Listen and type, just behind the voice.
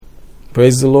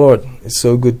Praise the Lord. It's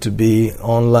so good to be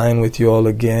online with you all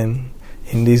again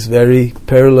in these very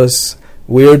perilous,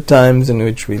 weird times in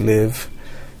which we live.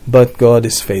 But God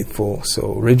is faithful,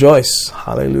 so rejoice.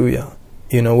 Hallelujah.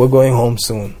 You know, we're going home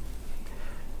soon.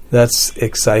 That's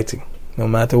exciting. No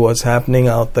matter what's happening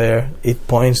out there, it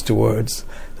points towards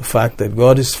the fact that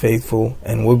God is faithful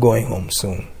and we're going home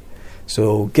soon.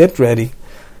 So get ready.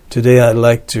 Today I'd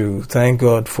like to thank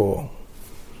God for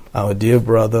our dear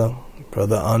brother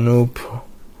Anup,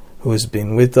 who has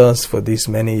been with us for these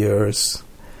many years.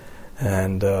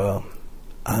 And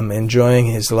I'm enjoying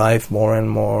his life more and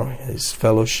more, his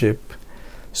fellowship.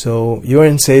 So you're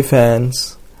in safe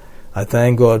hands. I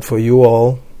thank God for you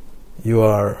all. You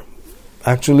are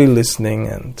actually listening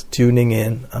and tuning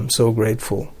in. I'm so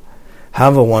grateful.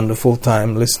 Have a wonderful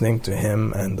time listening to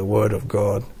him and the Word of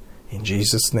God. In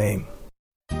Jesus' name.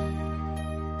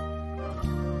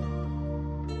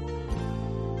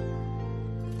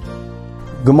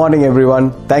 Good morning, everyone.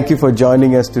 Thank you for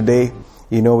joining us today.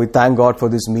 You know, we thank God for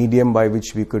this medium by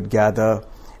which we could gather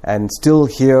and still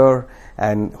hear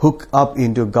and hook up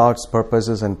into God's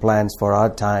purposes and plans for our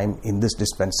time in this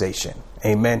dispensation.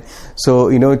 Amen. So,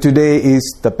 you know, today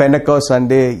is the Pentecost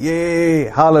Sunday. Yay!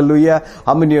 Hallelujah.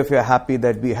 How many of you are happy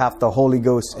that we have the Holy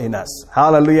Ghost in us?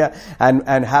 Hallelujah.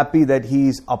 And happy that He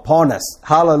is upon us.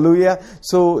 Hallelujah.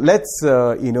 So let's,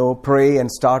 pray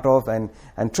and start off and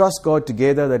trust God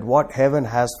together that what heaven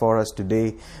has for us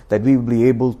today, that we will be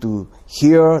able to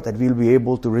hear, that we'll be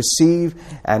able to receive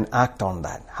and act on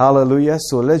that. Hallelujah.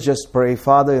 So let's just pray.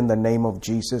 Father, in the name of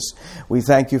Jesus, we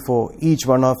thank you for each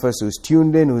one of us who's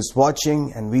tuned in, who's watching,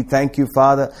 and we thank you,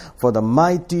 Father, for the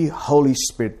mighty Holy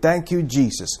Spirit. Thank you,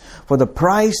 Jesus, for the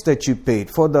price that you paid,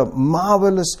 for the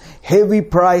marvelous, heavy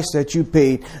price that you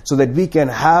paid, so that we can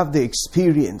have the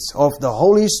experience of the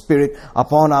Holy Spirit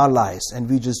upon our lives. And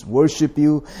we just worship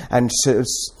you and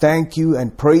thank you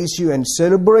and praise you and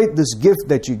celebrate this gift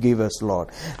that you give us, Lord.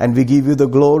 And we give you the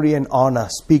glory and honor.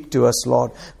 Speak to us,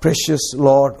 Lord. Precious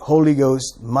Lord, Holy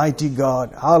Ghost, mighty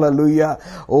God. Hallelujah.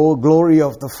 Oh, glory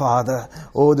of the Father.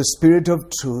 Oh, the Spirit of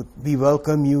truth. We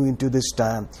welcome you into this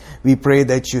time. We pray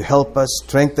that you help us,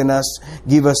 strengthen us,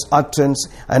 give us utterance,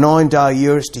 anoint our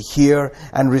ears to hear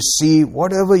and receive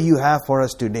whatever you have for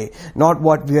us today. Not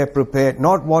what we have prepared,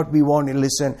 not what we want to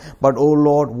listen, but, oh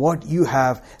Lord, what you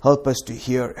have, help us to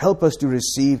hear, help us to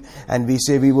receive, and we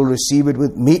say we will receive it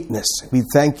with meekness. We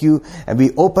thank you and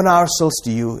we open ourselves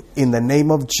to you in the name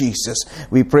of Jesus.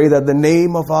 We pray that the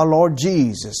name of our Lord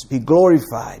Jesus be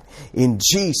glorified in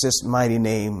Jesus' mighty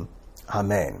name.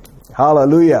 Amen.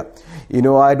 Hallelujah. You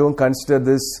know, I don't consider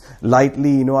this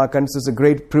lightly. You know, I consider this a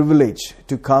great privilege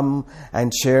to come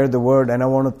and share the word. And I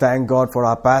want to thank God for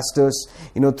our pastors,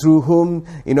 you know, through whom,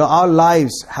 you know, our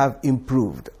lives have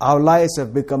improved. Our lives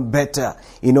have become better,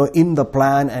 you know, in the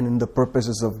plan and in the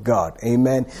purposes of God.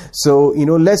 Amen. So, you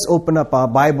know, let's open up our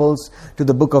Bibles to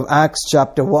the book of Acts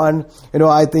chapter 1. You know,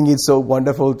 I think it's so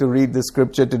wonderful to read the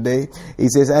scripture today.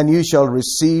 It says, "And you shall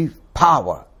receive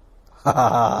power."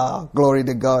 Glory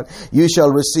to God. "You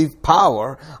shall receive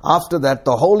power. After that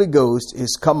the Holy Ghost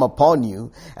is come upon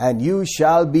you, and you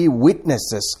shall be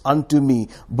witnesses unto me,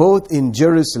 both in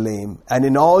Jerusalem and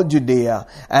in all Judea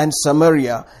and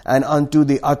Samaria and unto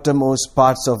the uttermost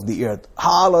parts of the earth."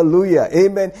 Hallelujah.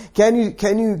 Amen. Can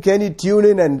you tune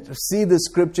in and see the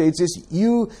scripture? It says,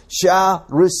 "You shall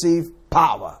receive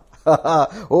power."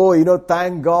 Oh, you know,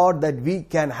 thank God that we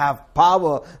can have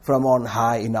power from on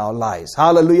high in our lives.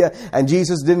 Hallelujah. And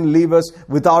Jesus didn't leave us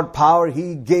without power.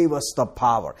 He gave us the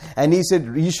power. And He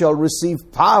said, "You shall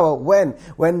receive power when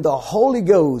the Holy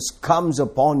Ghost comes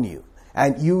upon you.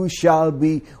 And you shall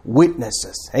be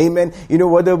witnesses." Amen. You know,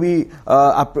 whether we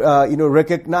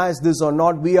recognize this or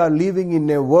not, we are living in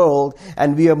a world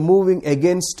and we are moving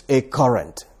against a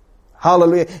current.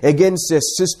 Hallelujah. Against a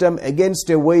system,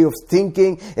 against a way of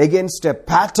thinking, against a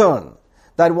pattern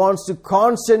that wants to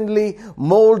constantly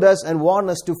mold us and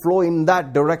want us to flow in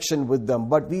that direction with them.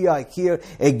 But we are here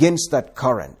against that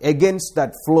current, against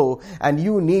that flow. And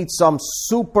you need some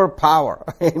superpower.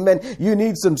 Amen. You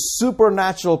need some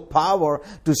supernatural power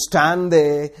to stand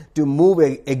there, to move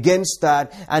against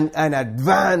that and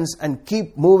advance and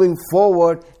keep moving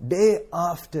forward day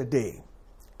after day,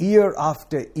 year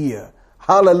after year.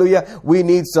 Hallelujah. We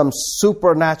need some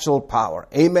supernatural power.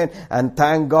 Amen. And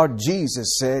thank God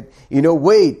Jesus said, you know,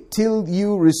 wait till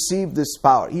you receive this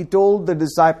power. He told the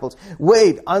disciples,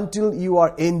 wait until you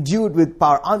are endued with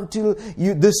power. Until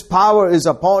this power is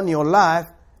upon your life,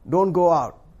 don't go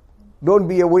out. Don't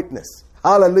be a witness.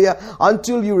 Hallelujah.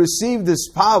 Until you receive this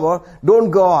power,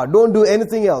 don't go out. Don't do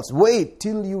anything else. Wait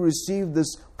till you receive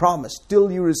this promise, till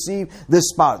you receive this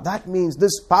power. That means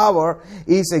this power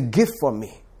is a gift for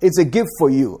me. It's a gift for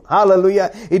you. Hallelujah.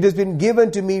 It has been given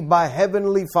to me by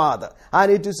Heavenly Father.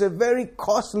 And it is a very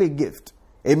costly gift.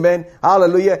 Amen.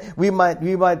 Hallelujah. We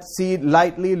might see it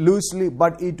lightly, loosely,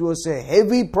 but it was a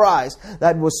heavy price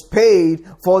that was paid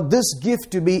for this gift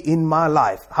to be in my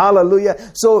life. Hallelujah.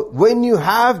 So when you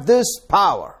have this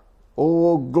power,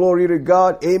 oh, glory to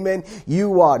God. Amen.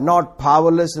 You are not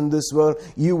powerless in this world.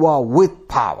 You are with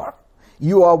power.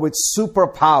 You are with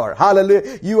superpower. Hallelujah.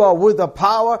 You are with a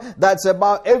power that's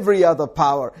above every other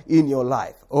power in your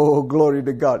life. Oh, glory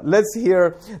to God. Let's hear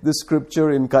the scripture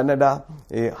in Kannada.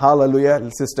 Hallelujah.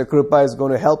 Sister Kripa is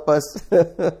going to help us.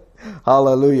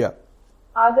 Hallelujah.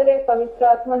 ಆದರೆ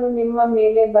ಪವಿತ್ರಾತ್ಮನು ನಿಮ್ಮ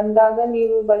ಮೇಲೆ ಬಂದಾಗ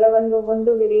ನೀವು ಬಲವನ್ನು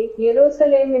ಹೊಂದುವಿರಿ.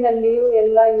 ಯೆರೂಸಲೇಮಿನಲ್ಲಿಯೂ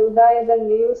ಎಲ್ಲಾ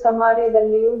ಯೂದಾಯದಲ್ಲಿಯೂ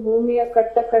ಸಮಾರ್ಯದಲ್ಲಿಯೂ ಭೂಮಿಯ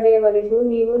ಕಟ್ಟಕಡೆಯವರೆಗೂ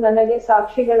ನೀವು ನನಗೆ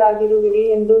ಸಾಕ್ಷಿಗಳಾಗಿರುವಿರಿ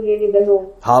ಎಂದು ಹೇಳಿದನು.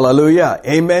 Hallelujah.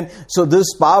 Amen. So this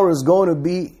power is going to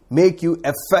make you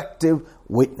effective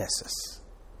witnesses.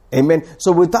 Amen.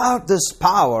 So without this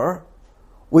power,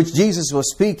 which Jesus was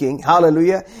speaking,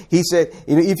 hallelujah, he said,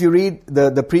 if you read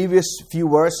the previous few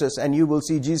verses, and you will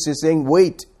see Jesus saying,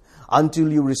 wait until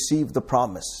you receive the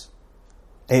promise.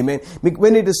 Amen.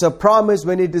 When it is a promise,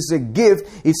 when it is a gift,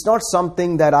 it's not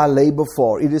something that I labor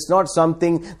for. It is not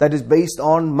something that is based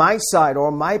on my side or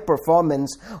my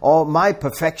performance or my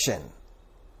perfection.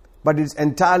 But it's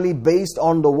entirely based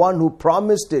on the one who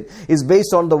promised it. It's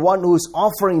based on the one who is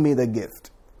offering me the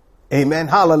gift. Amen.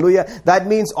 Hallelujah. That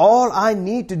means all I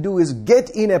need to do is get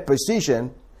in a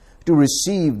position to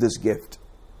receive this gift.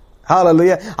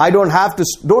 Hallelujah.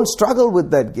 Don't struggle with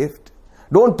that gift.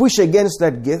 Don't push against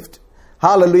that gift.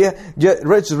 Hallelujah.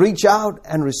 Just reach out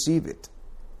and receive it.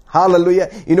 Hallelujah.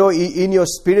 In your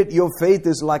spirit, your faith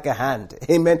is like a hand.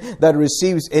 Amen. That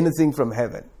receives anything from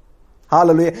heaven.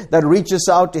 Hallelujah. That reaches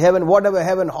out to heaven. Whatever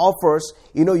heaven offers,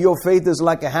 your faith is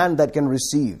like a hand that can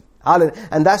receive. Hallelujah.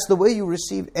 And that's the way you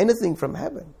receive anything from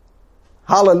heaven.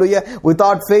 Hallelujah.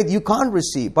 Without faith, you can't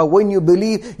receive. But when you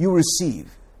believe, you receive.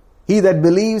 He that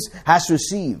believes has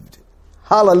received.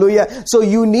 Hallelujah. So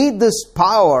you need this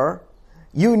power.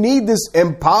 You need this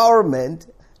empowerment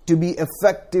to be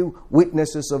effective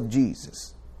witnesses of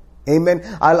Jesus. Amen.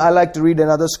 I like to read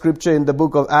another scripture in the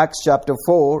book of Acts chapter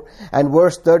 4 and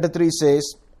verse 33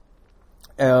 says,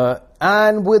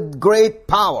 and with great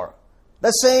power.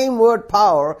 The same word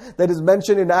power that is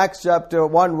mentioned in Acts chapter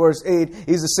 1 verse 8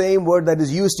 is the same word that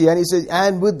is used here. And he says,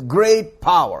 and with great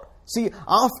power. See,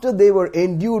 after they were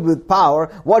endued with power,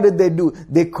 what did they do?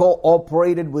 They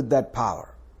cooperated with that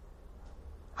power.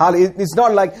 It's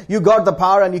not like you got the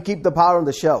power and you keep the power on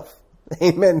the shelf.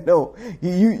 Amen. No.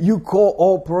 You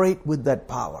cooperate with that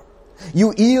power.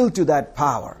 You yield to that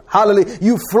power. Hallelujah.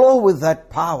 You flow with that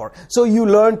power. So you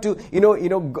learn to,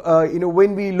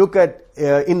 when we look at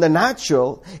in the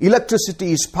natural,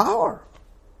 electricity is power.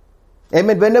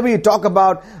 Amen. Whenever you talk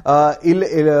about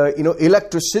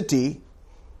electricity,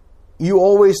 you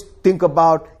always think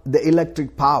about the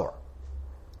electric power.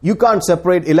 You can't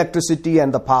separate electricity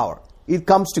and the power. It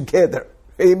comes together.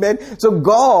 Amen. So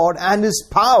God and His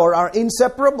power are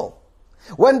inseparable.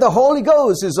 When the Holy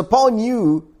Ghost is upon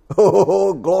you,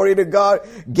 oh, glory to God,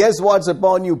 guess what's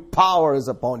upon you? Power is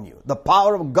upon you. The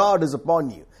power of God is upon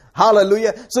you.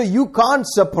 Hallelujah. So you can't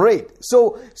separate.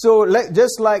 So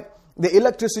just like the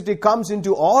electricity comes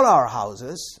into all our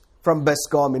houses, from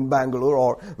Bescom in Bangalore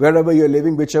or wherever you're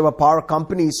living, whichever power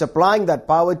company is supplying that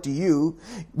power to you,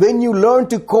 when you learn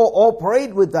to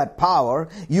cooperate with that power,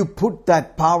 you put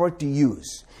that power to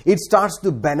use. It starts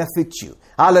to benefit you.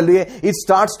 Hallelujah. It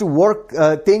starts to work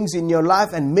things in your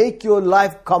life and make your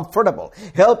life comfortable.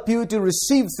 Help you to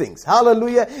receive things.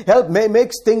 Hallelujah.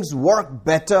 Makes things work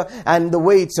better and the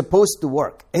way it's supposed to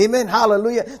work. Amen.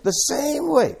 Hallelujah. The same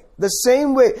way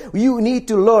you need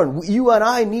to learn. You and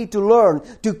I need to learn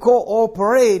to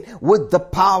cooperate with the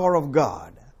power of God.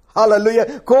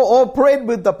 Hallelujah. Cooperate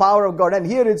with the power of God. And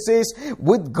here it says,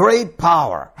 with great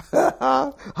power.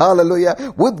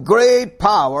 Hallelujah. With great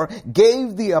power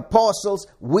gave the apostles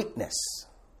witness.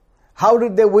 How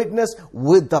did they witness?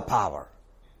 With the power.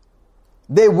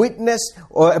 They witnessed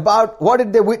about, what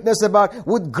did they witness about?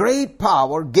 With great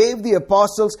power gave the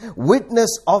apostles witness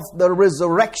of the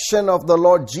resurrection of the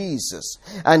Lord Jesus.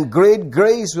 And great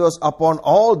grace was upon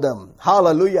all them.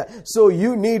 Hallelujah. So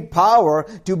you need power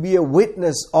to be a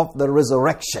witness of the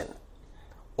resurrection.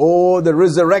 Oh, the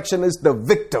resurrection is the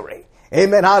victory.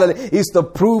 Amen. Hallelujah. It's the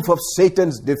proof of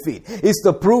Satan's defeat. It's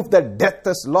the proof that death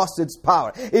has lost its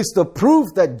power. It's the proof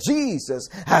that Jesus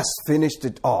has finished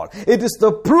it all. It is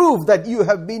the proof that you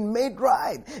have been made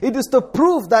right. It is the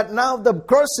proof that now the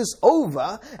curse is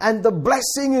over and the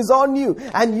blessing is on you.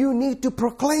 And you need to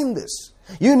proclaim this.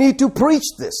 You need to preach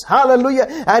this. Hallelujah.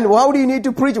 And how do you need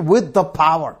to preach? With the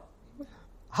power.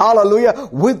 Hallelujah.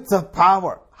 With the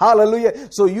power. Hallelujah.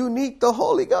 So you need the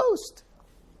Holy Ghost.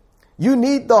 You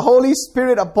need the Holy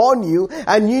Spirit upon you,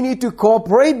 and you need to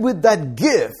cooperate with that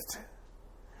gift.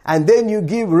 And then you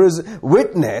give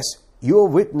witness. Your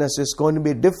witness is going to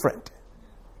be different.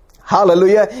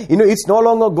 Hallelujah. It's no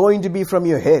longer going to be from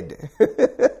your head.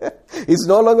 It's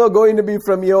no longer going to be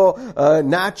from your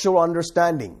natural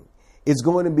understanding. It's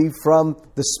going to be from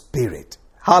the Spirit.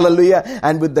 Hallelujah.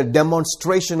 And with the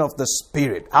demonstration of the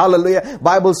Spirit. Hallelujah.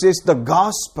 Bible says the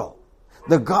gospel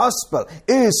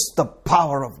is the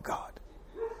power of God.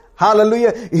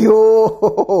 Hallelujah.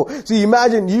 So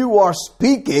imagine you are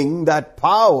speaking that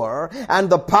power and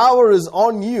the power is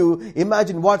on you.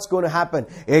 Imagine what's going to happen.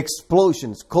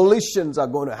 Explosions, collisions are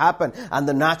going to happen and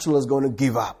the natural is going to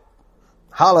give up.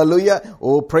 Hallelujah.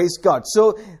 Oh, praise God.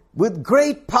 So with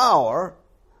great power,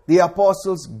 the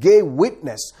apostles gave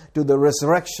witness to the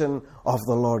resurrection of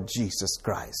the Lord Jesus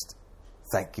Christ.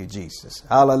 Thank you, Jesus.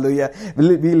 Hallelujah.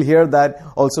 We'll hear that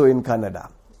also in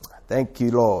Kannada. Thank you,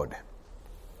 Lord.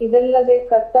 ಇದಲ್ಲದೆ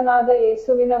ಕರ್ತನಾದ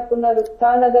ಯೇಸುವಿನ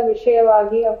ಪುನರುತ್ಥಾನದ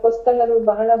ವಿಷಯವಾಗಿ ಅಪೊಸ್ತಲರು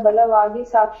ಬಹಳ ಬಲವಾಗಿ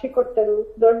ಸಾಕ್ಷಿ ಕೊಟ್ಟರು.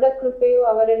 ದೊಡ್ಡ ಕೃಪೆಯು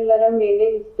ಅವರೆಲ್ಲರ ಮೇಲೆ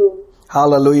ಇತ್ತು.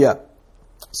 Hallelujah.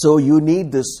 So you need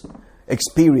this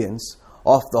experience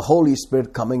of the Holy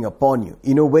Spirit coming upon you.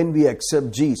 When we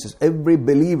accept Jesus, every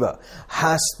believer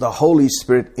has the Holy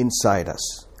Spirit inside us.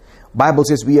 Bible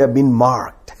says we have been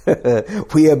marked.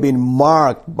 We have been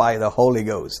marked by the Holy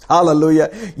Ghost. Hallelujah.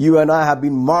 You and I have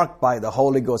been marked by the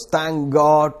Holy Ghost. Thank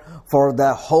God for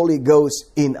the Holy Ghost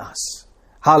in us.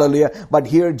 Hallelujah. But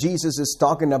here Jesus is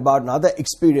talking about another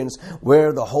experience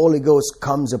where the Holy Ghost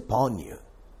comes upon you.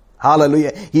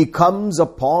 Hallelujah. He comes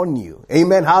upon you.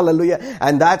 Amen. Hallelujah.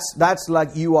 And that's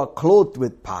like you are clothed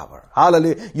with power.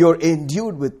 Hallelujah. You're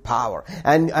endued with power.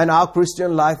 And our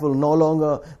Christian life will no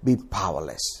longer be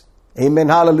powerless. Amen.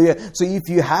 Hallelujah. So if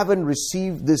you haven't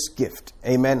received this gift,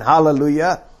 amen.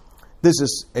 Hallelujah. This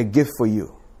is a gift for you.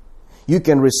 You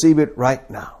can receive it right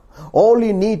now. All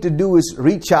you need to do is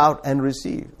reach out and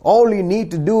receive. All you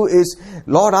need to do is,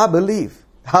 Lord, I believe.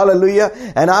 Hallelujah.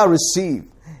 And I receive.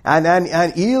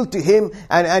 And yield to Him.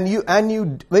 And you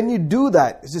when you do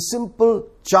that, it's a simple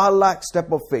childlike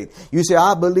step of faith. You say,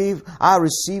 I believe, I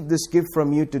receive this gift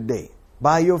from you today.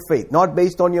 By your faith. Not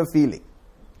based on your feeling.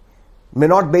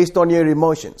 Not based on your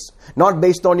emotions. Not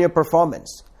based on your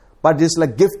performance. But it's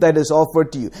like a gift that is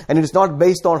offered to you. And it's not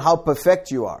based on how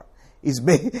perfect you are. It's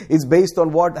based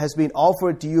on what has been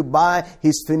offered to you by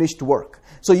His finished work.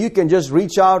 So you can just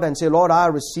reach out and say, Lord, I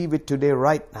receive it today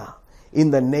right now. In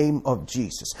the name of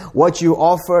Jesus. What you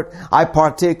offered, I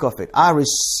partake of it. I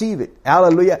receive it.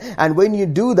 Hallelujah. And when you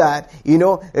do that,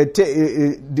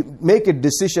 make a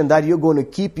decision that you're going to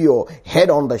keep your head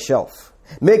on the shelf.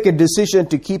 Make a decision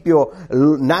to keep your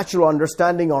natural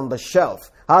understanding on the shelf.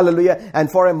 Hallelujah. And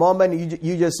for a moment,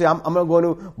 you just say, I'm not going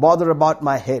to bother about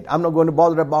my head. I'm not going to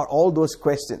bother about all those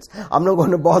questions. I'm not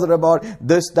going to bother about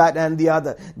this, that, and the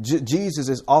other. Jesus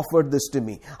has offered this to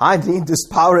me. I need this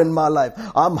power in my life.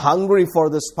 I'm hungry for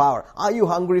this power. Are you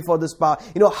hungry for this power?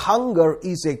 Hunger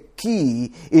is a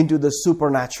key into the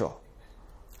supernatural.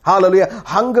 Hallelujah.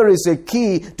 Hunger is a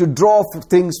key to draw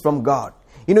things from God.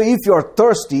 If you're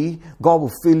thirsty, God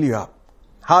will fill you up.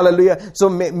 Hallelujah. So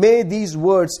may these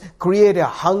words create a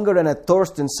hunger and a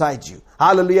thirst inside you.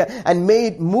 Hallelujah. And may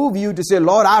it move you to say,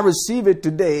 Lord, I receive it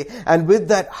today. And with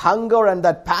that hunger and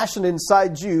that passion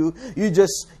inside you, you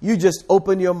just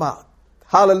open your mouth.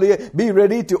 Hallelujah. Be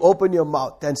ready to open your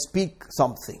mouth and speak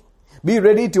something. Be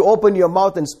ready to open your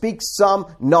mouth and speak some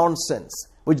nonsense,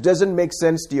 which doesn't make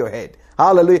sense to your head.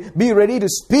 Hallelujah. Be ready to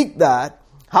speak that.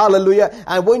 Hallelujah.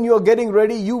 And when you're getting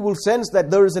ready, you will sense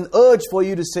that there is an urge for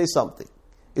you to say something.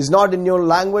 It's not in your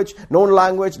language, known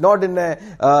language, not in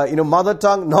a mother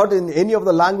tongue, not in any of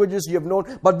the languages you have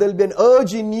known, but there'll be an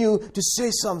urge in you to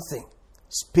say something.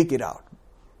 Speak it out.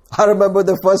 I remember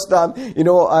the first time,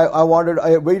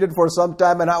 I waited for some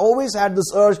time and I always had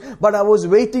this urge, but I was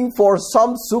waiting for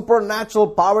some supernatural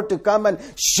power to come and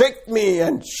shake me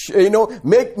and,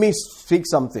 make me speak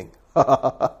something.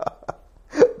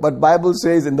 But Bible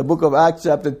says in the book of Acts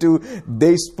chapter 2,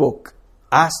 they spoke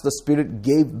as the Spirit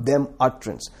gave them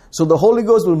utterance. So the Holy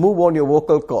Ghost will move on your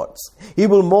vocal cords. He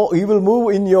will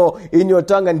move in your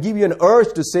tongue and give you an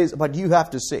urge to say, but you have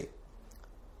to say.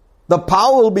 The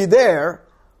power will be there,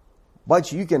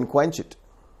 but you can quench it.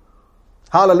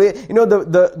 Hallelujah. You know,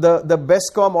 the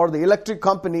Bescom or the electric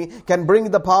company can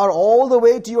bring the power all the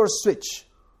way to your switch.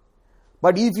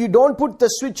 But if you don't put the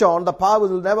switch on, the power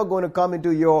will never going to come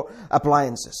into your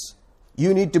appliances.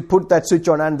 You need to put that switch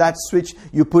on, and that switch,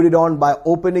 you put it on by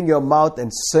opening your mouth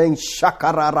and saying,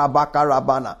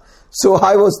 Shakararabakarabana. So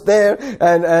I was there,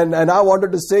 and I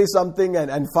wanted to say something,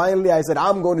 and finally I said,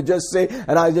 I'm going to just say,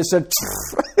 and I just said,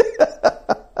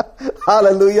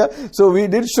 hallelujah. So we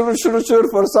did shur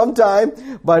for some time,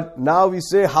 but now we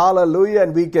say hallelujah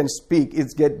and we can speak.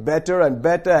 It's get better and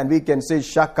better, and we can say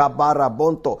shakabara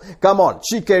bonto. Come on,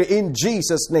 shike in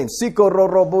Jesus' name.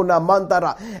 Sikororobuna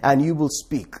mantara. And you will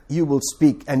speak. You will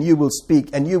speak and you will speak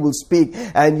and you will speak,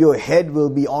 and your head will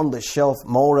be on the shelf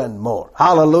more and more.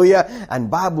 Hallelujah. And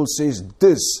Bible says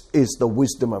this is the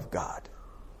wisdom of God.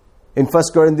 In 1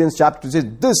 Corinthians chapter 6,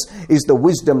 this is the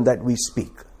wisdom that we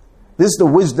speak. This is the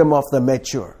wisdom of the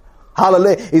mature.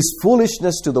 Hallelujah. Is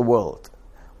foolishness to the world.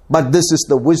 But this is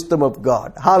the wisdom of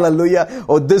God. Hallelujah.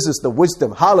 Oh, this is the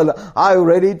wisdom. Hallelujah. Are you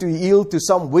ready to yield to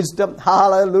some wisdom?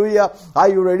 Hallelujah. Are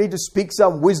you ready to speak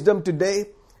some wisdom today?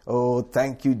 Oh,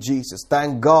 thank you, Jesus.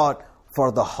 Thank God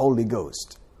for the Holy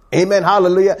Ghost. Amen.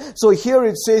 Hallelujah. So here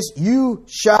it says, you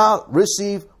shall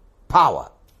receive power.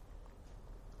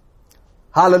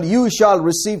 Hallelujah. You shall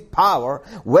receive power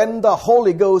when the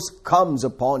Holy Ghost comes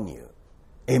upon you.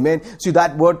 Amen. See,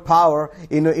 that word power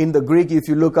in the Greek, if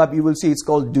you look up, you will see it's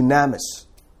called dunamis.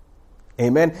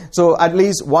 Amen. So at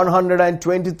least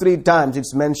 123 times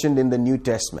it's mentioned in the New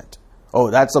Testament. Oh,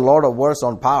 that's a lot of words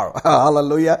on power.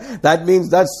 Hallelujah. That means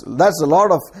that's a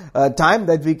lot of time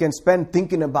that we can spend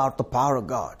thinking about the power of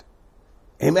God.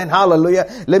 Amen. Hallelujah.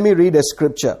 Let me read a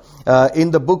scripture.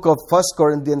 In the book of 1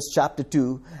 Corinthians chapter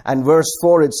 2 and verse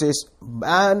 4, it says,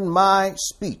 and my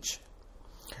speech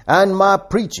and my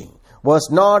preaching was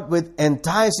not with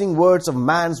enticing words of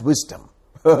man's wisdom.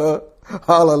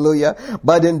 Hallelujah.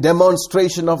 But in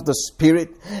demonstration of the Spirit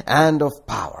and of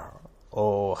power.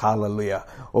 Oh, hallelujah.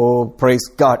 Oh, praise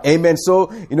God. Amen.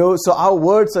 So, so our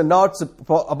words are not,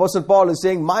 Apostle Paul is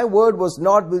saying, my word was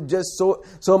not with just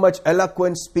so much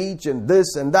eloquent speech and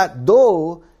this and that,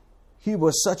 though he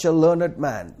was such a learned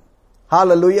man.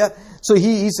 Hallelujah. So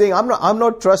he's saying, I'm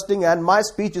not trusting, and my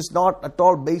speech is not at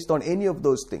all based on any of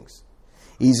those things.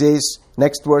 He says,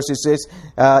 next verse it says,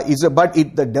 but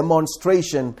it the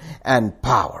demonstration and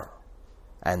power.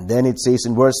 And then it says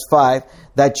in verse 5,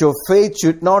 that your faith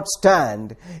should not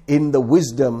stand in the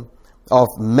wisdom of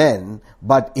men,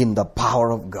 but in the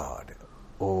power of God.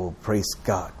 Oh, praise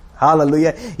God.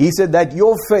 Hallelujah. He said that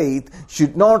your faith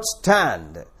should not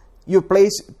stand.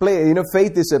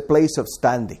 Faith is a place of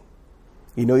standing.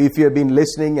 If you have been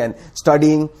listening and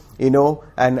studying,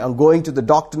 and going to the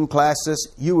doctrine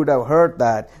classes, you would have heard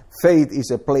that faith is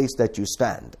a place that you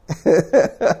stand.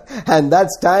 And that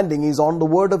standing is on the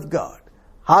Word of God.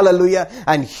 Hallelujah.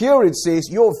 And here it says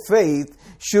your faith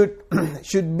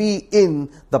should be in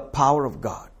the power of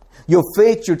God. Your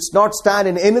faith should not stand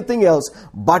in anything else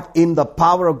but in the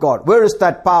power of God. Where is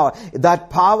that power?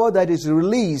 That power that is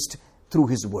released through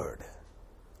His Word.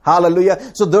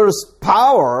 Hallelujah. So there is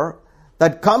power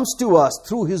that comes to us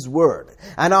through His Word.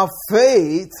 And our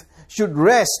faith should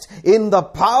rest in the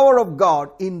power of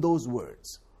God in those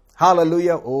words.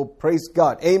 Hallelujah. Oh, praise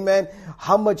God. Amen.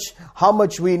 How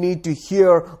much we need to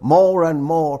hear more and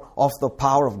more of the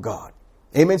power of God.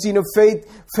 Amen. See,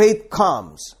 faith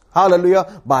comes,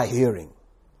 hallelujah, by hearing.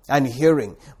 And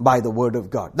hearing by the Word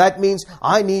of God. That means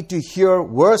I need to hear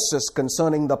verses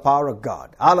concerning the power of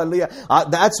God. Hallelujah.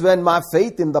 That's when my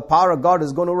faith in the power of God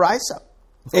is going to rise up.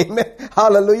 Amen.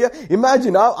 Hallelujah.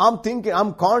 Imagine,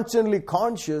 I'm constantly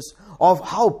conscious of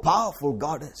how powerful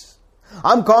God is.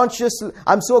 I'm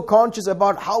so conscious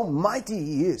about how mighty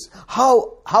He is,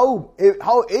 how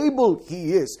able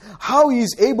He is, how He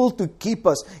is able to keep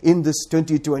us in this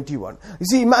 2021. You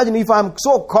see, imagine if I'm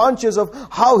so conscious of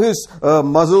how His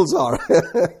muscles are.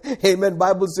 Amen.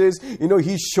 Bible says,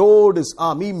 He showed His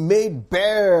arm. He made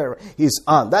bare His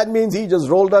arm. That means He just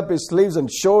rolled up His sleeves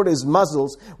and showed His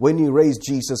muscles when He raised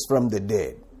Jesus from the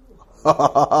dead.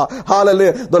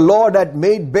 Hallelujah. The Lord had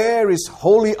made bare His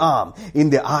holy arm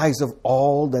in the eyes of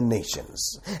all the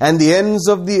nations. And the ends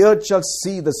of the earth shall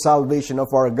see the salvation of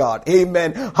our God.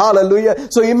 Amen. Hallelujah.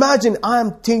 So imagine,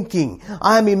 I'm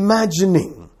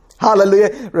imagining.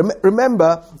 Hallelujah.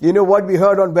 Remember, what we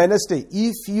heard on Wednesday.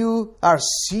 If you are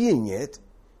seeing it,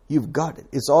 you've got it.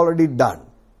 It's already done.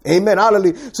 Amen.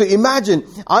 Hallelujah. So imagine,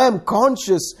 I am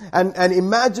conscious and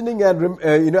imagining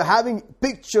and having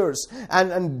pictures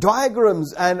and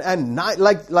diagrams and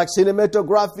like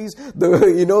cinematographies.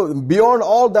 Beyond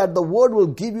all that, the Word will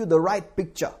give you the right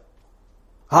picture.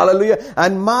 Hallelujah.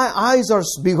 And my eyes are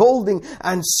beholding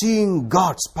and seeing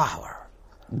God's power,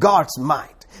 God's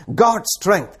might, God's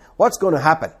strength. What's going to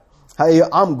happen?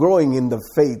 I'm growing in the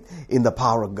faith, in the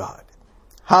power of God.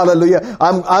 Hallelujah.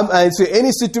 I say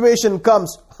any situation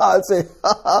comes, I'll say,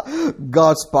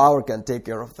 God's power can take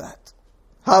care of that.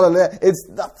 Hallelujah. It's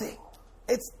nothing.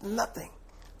 It's nothing.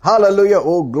 Hallelujah.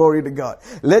 Oh, glory to God.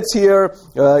 Let's hear,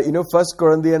 1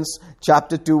 Corinthians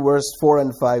chapter 2, verse 4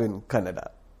 and 5 in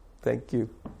Kannada. Thank you.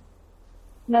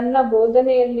 ನನ್ನ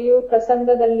ಬೋಧನೆಯಲ್ಲಿಯೂ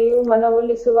ಪ್ರಸಂಗದಲ್ಲಿಯೂ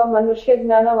ಮನವೊಲಿಸುವ ಮನುಷ್ಯ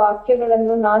ಜ್ಞಾನ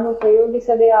ವಾಕ್ಯಗಳನ್ನು ನಾನು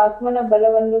ಪ್ರಯೋಗಿಸದೆ ಆತ್ಮನ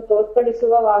ಬಲವನ್ನು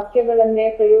ತೋರ್ಪಡಿಸುವ ವಾಕ್ಯಗಳನ್ನೇ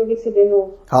ಪ್ರಯೋಗಿಸಿದೆನು.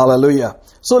 Hallelujah.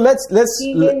 So let's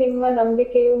ಹೀಗೆ ನಿಮ್ಮ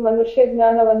ನಂಬಿಕೆಯು ಮನುಷ್ಯ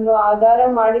ಜ್ಞಾನವನ್ನು ಆಧಾರ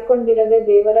ಮಾಡಿಕೊಂಡಿರದೆ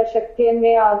ದೇವರ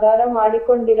ಶಕ್ತಿಯನ್ನೇ ಆಧಾರ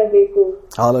ಮಾಡಿಕೊಂಡಿರಬೇಕು.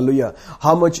 Hallelujah.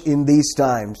 How much in these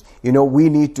times, we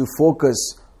need to focus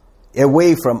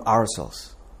away from ourselves.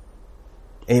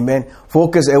 Amen.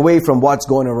 Focus away from what's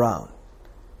going around.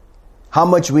 How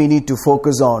much we need to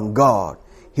focus on God,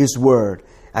 His Word,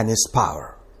 and His power.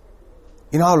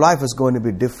 Our life is going to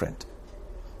be different.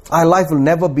 Our life will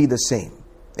never be the same.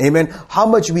 Amen. How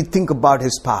much we think about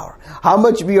His power. How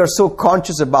much we are so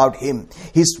conscious about Him.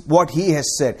 What He has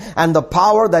said. And the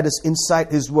power that is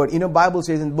inside His Word. Bible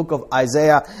says in the book of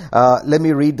Isaiah, let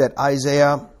me read that.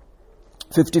 Isaiah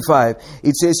 55.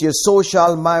 It says here, so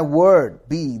shall my word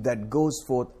be that goes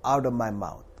forth out of my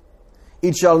mouth.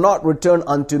 It shall not return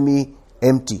unto me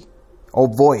empty or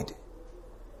void.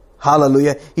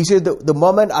 Hallelujah. He says the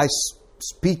moment I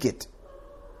speak it,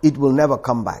 it will never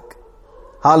come back.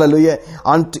 Hallelujah.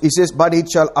 He says, but it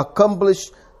shall accomplish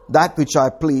that which I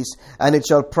please, and it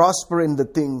shall prosper in the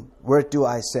thing whereto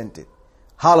I sent it.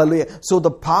 Hallelujah. So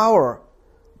the power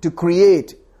to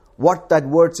create what that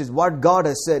word says, what God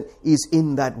has said, is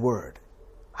in that word.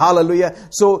 Hallelujah.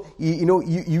 So,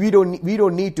 we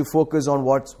don't need to focus on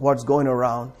what's going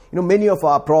around. Many of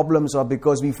our problems are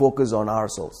because we focus on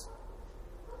ourselves.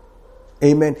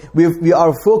 Amen.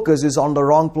 Our focus is on the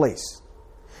wrong place.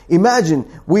 Imagine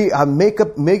we are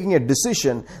making a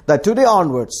decision that today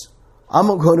onwards, I'm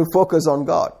going to focus on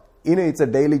God. It's a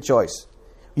daily choice.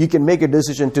 You can make a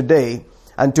decision today,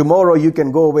 and tomorrow you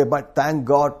can go away, but thank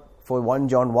God for 1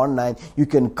 John 1:9, you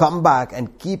can come back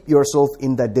and keep yourself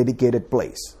in that dedicated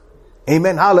place.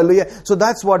 Amen. Hallelujah. So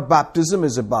that's what baptism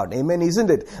is about. Amen. Isn't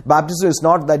it? Baptism is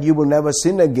not that you will never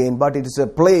sin again, but it is a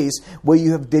place where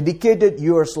you have dedicated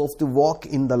yourself to walk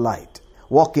in the light,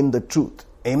 walk in the truth.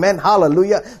 Amen.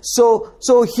 Hallelujah.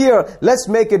 So here, let's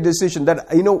make a decision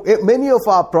that, many of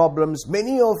our problems,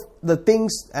 many of the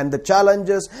things and the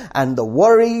challenges and the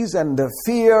worries and the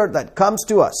fear that comes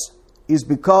to us is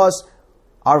because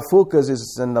our focus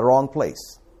is in the wrong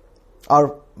place.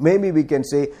 Or maybe we can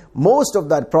say most of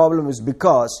that problem is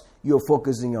because you're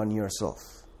focusing on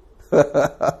yourself.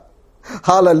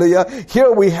 Hallelujah.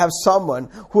 Here we have someone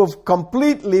who have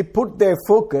completely put their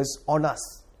focus on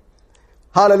us.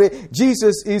 Hallelujah.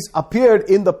 Jesus is appeared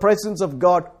in the presence of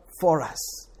God for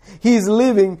us. He is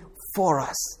living for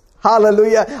us.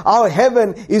 Hallelujah. Our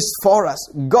heaven is for us.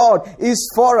 God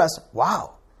is for us.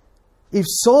 Wow. If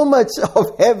so much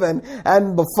of heaven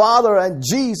and the Father and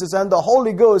Jesus and the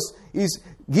Holy Ghost is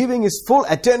giving His full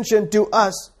attention to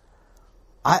us,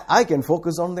 I can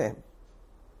focus on them.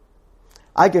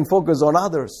 I can focus on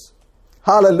others.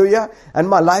 Hallelujah. And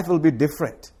my life will be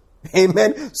different.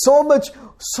 Amen. So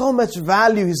much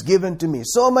value is given to me.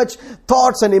 So much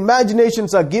thoughts and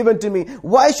imaginations are given to me.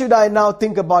 Why should I now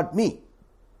think about me?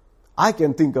 I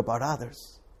can think about others.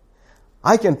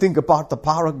 I can think about the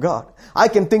power of God. I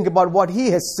can think about what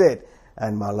He has said,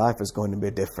 and my life is going to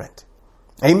be different.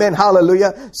 Amen.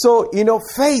 Hallelujah. So,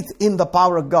 faith in the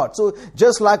power of God. So,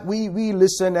 just like we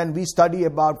listen and we study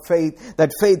about faith,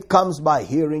 that faith comes by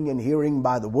hearing and hearing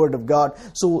by the Word of God.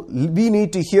 So, we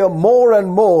need to hear more and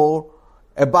more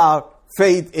about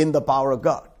faith in the power of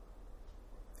God.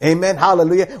 Amen.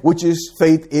 Hallelujah. Which is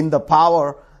faith in the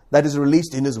power that is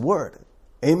released in His Word.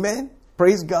 Amen.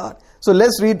 Praise God. So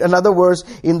let's read another verse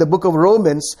in the book of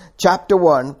Romans, chapter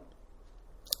 1,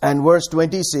 and verse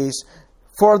 20 says,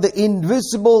 for the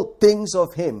invisible things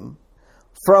of Him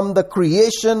from the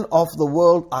creation of the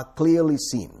world are clearly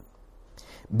seen,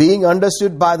 being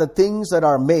understood by the things that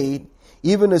are made,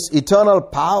 even His eternal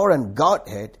power and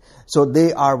Godhead, so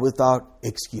they are without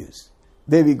excuse.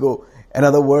 There we go.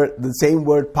 Another word, the same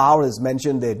word power is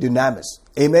mentioned there, dunamis.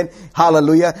 Amen.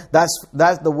 Hallelujah. That's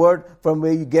the word from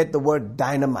where you get the word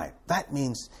dynamite. That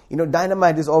means,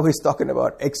 dynamite is always talking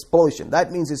about explosion.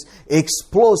 That means it's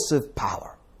explosive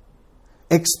power,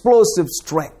 explosive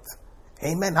strength.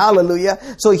 Amen. Hallelujah.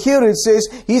 So here it says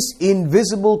His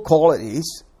invisible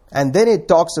qualities, and then it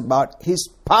talks about His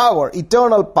power,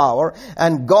 eternal power,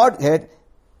 and Godhead,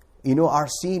 are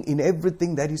seen in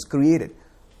everything that is created.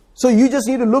 So you just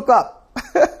need to look up.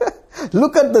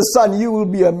 Look at the sun, you will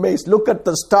be amazed. Look at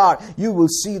the star, you will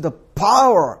see the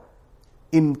power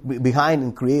behind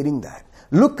in creating that.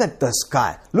 Look at the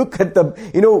sky. Look at the,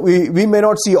 we may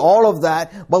not see all of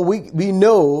that, but we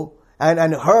know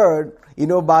and heard,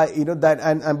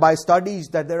 by studies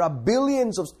that there are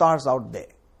billions of stars out there.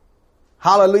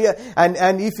 Hallelujah.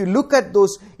 And if you look at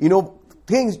those,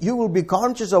 things, you will be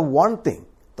conscious of one thing,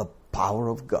 the power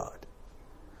of God.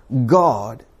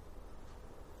 God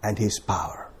and His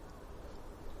power.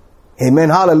 Amen.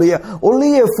 Hallelujah.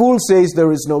 Only a fool says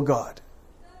there is no God.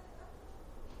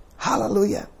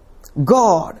 Hallelujah.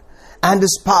 God and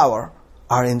His power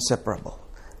are inseparable.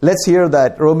 Let's hear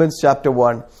that. Romans chapter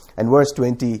 1 and verse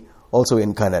 20, also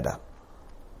in Kannada.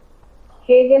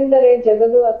 ಹೇಗೆಂದರೆ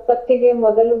ಜಗದು ಉತ್ಪತ್ತಿಗೆ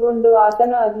ಮೊದಲುಗೊಂಡು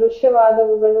ಆತನ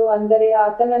ಅದೃಶ್ಯವಾದವುಗಳು, ಅಂದರೆ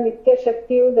ಆತನ ನಿತ್ಯ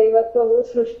ಶಕ್ತಿಯು ದೈವತ್ವವು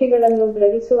ಸೃಷ್ಟಿಗಳನ್ನು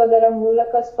ಗ್ರಹಿಸುವುದರ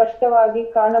ಮೂಲಕ ಸ್ಪಷ್ಟವಾಗಿ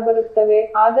ಕಾಣಬರುತ್ತವೆ.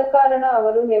 ಆದ ಕಾರಣ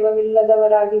ಅವರು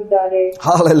ನೆವವಿಲ್ಲದವರಾಗಿದ್ದಾರೆ.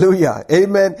 Hallelujah.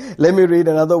 Amen. Let me read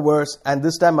another verse, and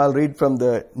this time I'll read from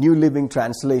the New Living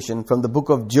Translation from the book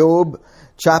of Job,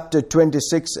 chapter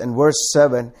 26 and verse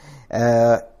 7.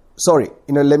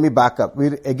 Let me back up.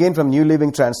 Again from New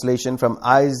Living Translation from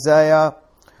Isaiah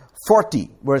 40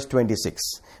 verse 26.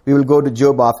 We will go to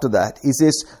Job after that. He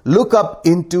says, look up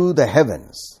into the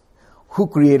heavens. Who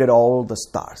created all the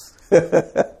stars?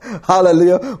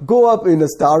 Hallelujah. Go up in a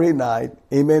starry night.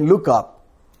 Amen. Look up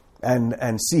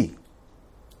and see.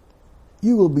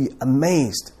 You will be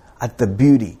amazed at the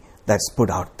beauty that's put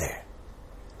out there.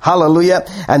 Hallelujah.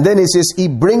 And then he says, He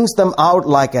brings them out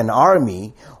like an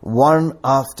army, one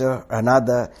after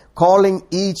another, calling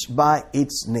each by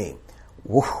its name.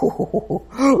 Whoa.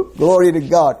 Glory to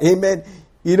God. Amen.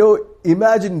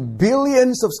 Imagine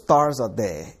billions of stars are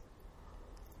there.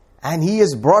 And He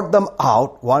has brought them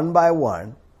out one by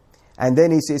one. And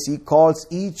then He says He calls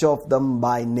each of them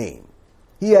by name.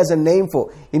 He has a name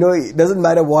for, it doesn't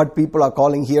matter what people are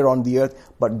calling here on the earth,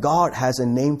 but God has a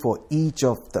name for each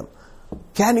of them.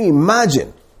 Can you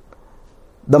imagine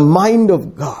the mind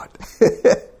of God?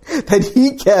 That He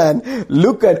can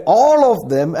look at all of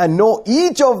them and know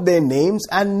each of their names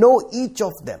and know each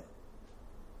of them.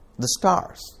 The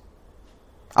stars.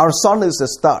 Our sun is a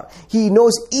star. He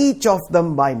knows each of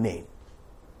them by name.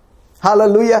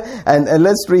 Hallelujah. And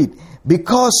let's read.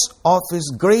 Because of His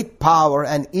great power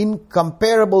and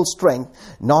incomparable strength,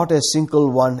 not a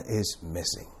single one is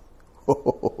missing.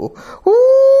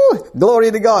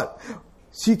 Glory to God.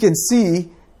 So you can see,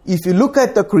 if you look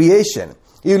at the creation,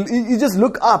 you just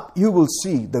look up, you will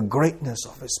see the greatness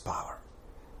of His power.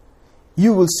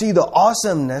 You will see the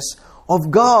awesomeness of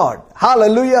God.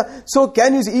 Hallelujah. So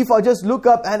can you see, if I just look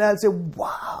up and I'll say,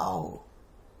 wow.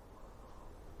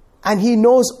 And He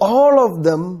knows all of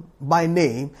them by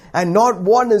name and not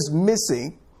one is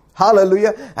missing.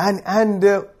 Hallelujah. And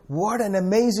what an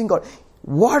amazing God.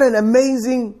 What an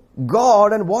amazing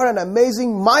God and what an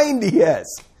amazing mind He has.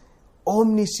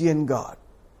 Omniscient God.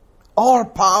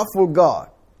 All-powerful God.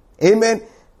 Amen.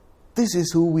 This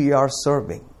is who we are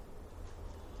serving.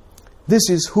 This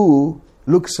is who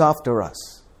looks after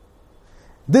us.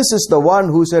 This is the one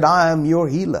who said, I am your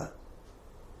healer.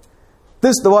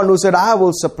 This is the one who said, I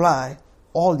will supply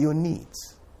all your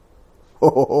needs.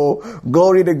 Oh,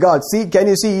 glory to God. See, can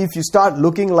you see, if you start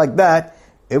looking like that,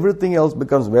 everything else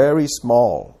becomes very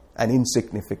small and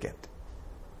insignificant.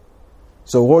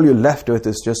 So all you're left with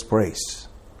is just praise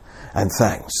and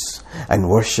thanks and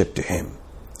worship to Him.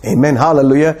 Amen.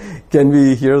 Hallelujah. Can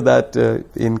we hear that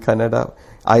in Kannada?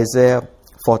 Isaiah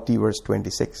 40 verse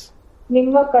 26.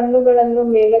 ನಿಮ್ಮ ಕಣ್ಣುಗಳನ್ನು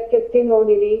ಮೇಲಕ್ಕೆತ್ತಿ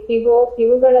ನೋಡಿರಿ, ಇಗೋ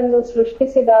ಇವುಗಳನ್ನು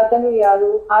ಸೃಷ್ಟಿಸಿದಾತನು ಯಾರು?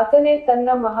 ಆತನೇ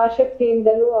ತನ್ನ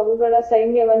ಮಹಾಶಕ್ತಿಯಿಂದಲೂ ಅವುಗಳ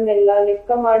ಸೈನ್ಯವನ್ನೆಲ್ಲ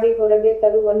ಲೆಕ್ಕ ಮಾಡಿ ಹೊರಗೆ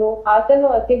ತರುವನು. ಆತನು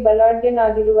ಅತಿ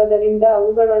ಬಲಾಢ್ಯನಾಗಿರುವುದರಿಂದ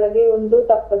ಅವುಗಳೊಳಗೆ ಒಂದೂ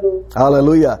ತಪ್ಪದು.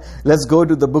 Hallelujah. Let's go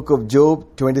to the book of Job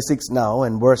 26 now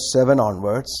and verse 7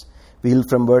 onwards. We'll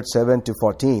from verse 7 to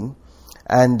 14.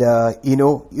 And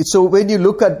so when you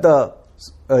look at the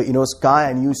sky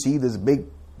and you see this big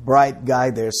bright guy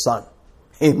there, sun.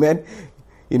 Amen.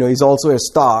 He's also a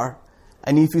star.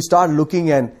 And if you start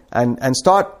looking and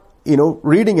start,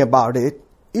 reading about it,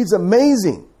 it's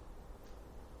amazing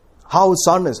how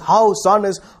sun is. How sun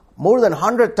is more than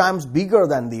 100 times bigger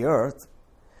than the earth.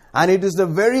 And it is the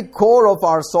very core of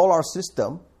our solar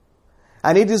system.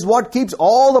 And it is what keeps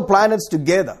all the planets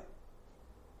together.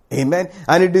 Amen.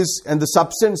 And the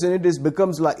substance in it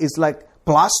becomes like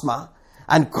plasma,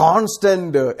 and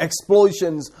constant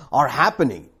explosions are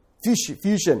happening.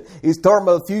 Fusion is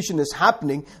thermal fusion is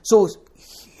happening. So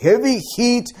heavy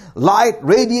heat, light,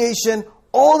 radiation,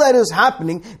 all that is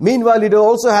happening. Meanwhile, it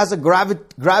also has a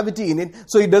gravity in it.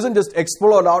 So it doesn't just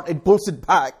explode out, it pulls it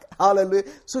back. Hallelujah.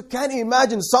 So can you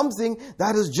imagine something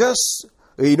that is just,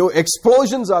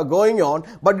 explosions are going on,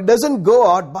 but it doesn't go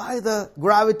out by the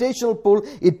gravitational pull.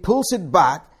 It pulls it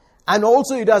back. And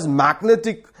also it has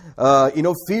magnetic,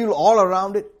 field all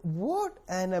around it. What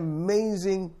an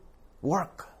amazing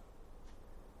work.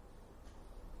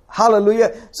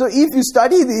 Hallelujah. So if you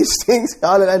study these things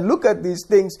and look at these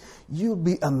things, you'll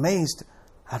be amazed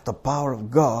at the power of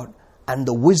God and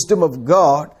the wisdom of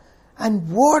God. And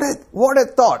what a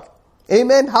thought.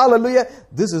 Amen. Hallelujah.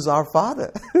 This is our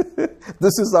Father.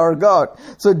 This is our God.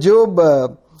 So Job,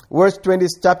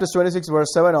 chapter 26,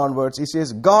 verse 7 onwards, he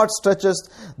says, God stretches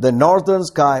the northern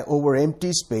sky over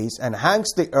empty space and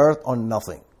hangs the earth on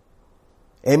nothing.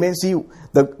 Amen. See,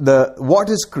 the what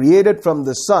is created from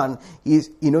the sun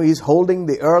is, he's holding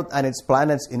the earth and its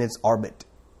planets in its orbit.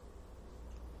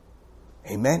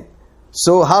 Amen.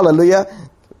 So, hallelujah.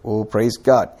 Oh, praise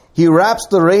God. He wraps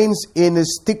the rains in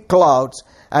his thick clouds,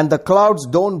 and the clouds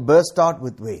don't burst out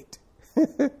with weight.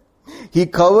 He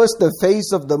covers the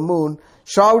face of the moon,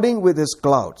 shrouding with his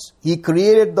clouds. He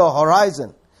created the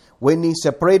horizon. When he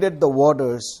separated the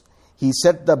waters, he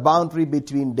set the boundary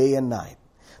between day and night.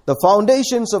 The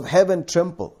foundations of heaven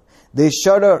tremble. They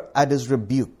shudder at his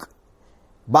rebuke.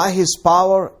 By his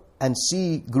power, and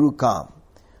sea grew calm.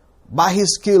 By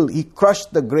his skill, he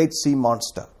crushed the great sea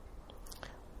monster.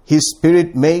 His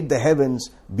spirit made the heavens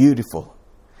beautiful,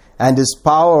 and his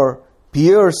power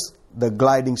pierced the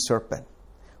gliding serpent.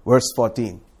 Verse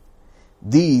 14.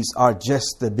 These are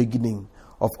just the beginning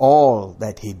of all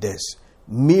that he does,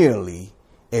 merely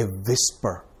a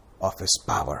whisper of his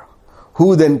power.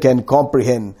 Who then can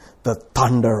comprehend the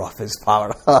thunder of his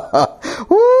power?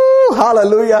 Woo,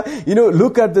 hallelujah.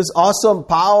 Look at this awesome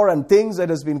power and things that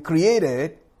has been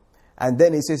created. And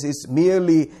then he says it's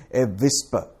merely a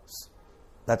whisper.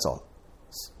 That's all.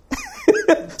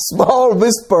 Small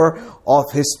whisper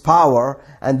of his power.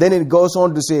 And then it goes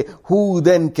on to say, who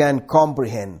then can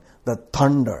comprehend the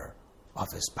thunder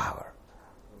of his power?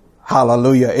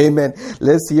 Hallelujah. Amen.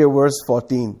 Let's hear verse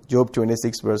 14. Job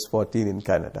 26 verse 14 in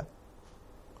Kannada.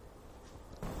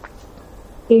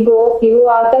 ಇಗೋ, ಇವು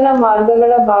ಆತನ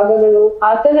ಮಾರ್ಗಗಳ ಭಾಗಗಳು.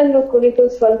 ಆತನನ್ನು ಕುರಿತು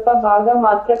ಸ್ವಲ್ಪ ಭಾಗ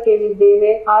ಮಾತ್ರ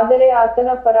ಕೇಳಿದ್ದೇವೆ. ಆದರೆ ಆತನ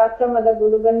ಪರಾಕ್ರಮದ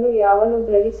ಗುಡುಗನ್ನು ಯಾವನು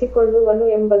ಗ್ರಹಿಸಿಕೊಳ್ಳುವನು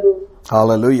ಎಂಬುದು.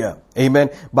 Hallelujah. Amen.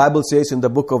 Bible says in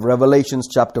the book of Revelations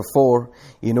chapter 4,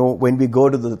 when we go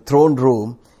to the throne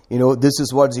room, this is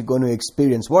what he's going to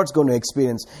experience. What's going to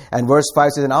experience? And verse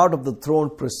 5 says, and out of the throne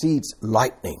proceeds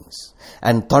lightnings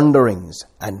and thunderings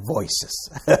and voices.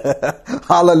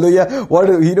 Hallelujah.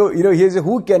 He says,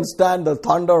 who can stand the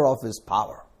thunder of his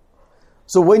power?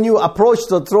 So when you approach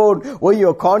the throne, when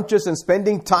you're conscious and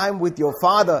spending time with your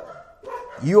Father,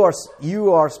 you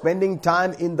are spending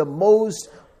time in the most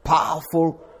powerful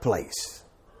place.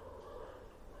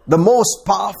 The most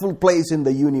powerful place in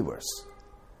the universe.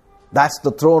 That's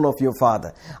the throne of your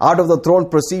Father. Out of the throne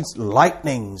proceeds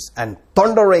lightnings and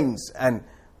thunderings and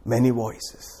many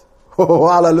voices. Oh,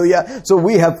 hallelujah. So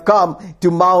we have come to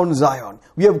Mount Zion.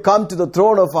 We have come to the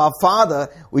throne of our Father,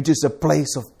 which is a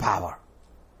place of power.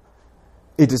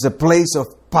 It is a place of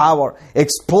power,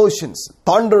 explosions,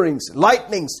 thunderings,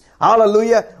 lightnings.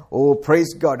 Hallelujah. Oh,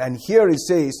 praise God. And here it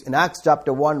says in Acts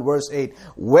chapter 1 verse 8,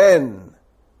 when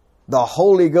the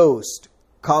Holy Ghost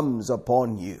comes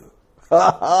upon you.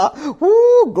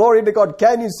 Woo, glory to God.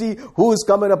 Can you see who is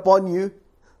coming upon you?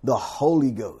 The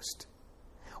Holy Ghost.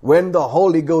 When the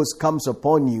Holy Ghost comes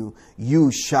upon you,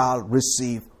 you shall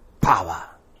receive power.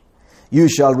 You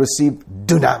shall receive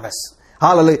dunamis.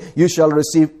 Hallelujah. You shall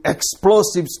receive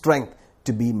explosive strength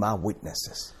to be my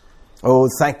witnesses. Oh,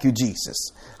 thank you,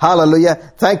 Jesus. Hallelujah.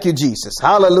 Thank you, Jesus.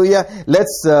 Hallelujah.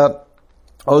 Let's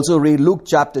also read Luke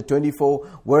chapter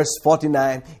 24 verse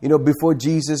 49. Before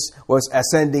Jesus was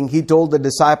ascending, he told the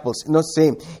disciples,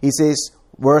 same. He says,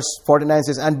 verse 49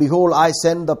 says, and behold, I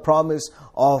send the promise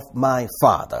of my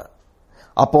Father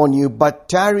upon you, but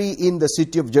tarry in the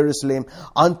city of Jerusalem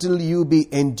until you be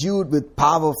endued with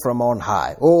power from on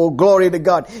high. Oh, glory to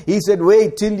God. He said,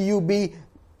 wait till you be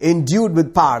endued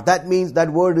with power. That means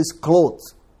that word is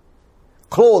clothed.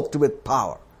 Clothed with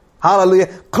power. Hallelujah.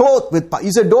 Clothed with power.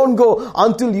 He said, don't go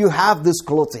until you have this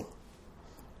clothing.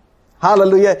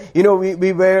 Hallelujah.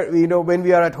 We wear, when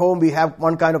we are at home, we have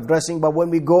one kind of dressing, but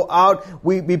when we go out,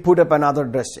 we put up another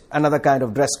kind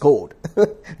of dress code.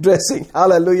 Dressing.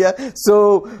 Hallelujah.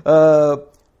 So,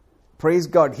 praise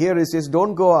God. Here it says,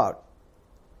 don't go out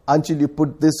until you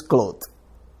put this cloth.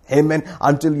 Amen.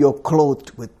 Until you're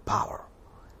clothed with power.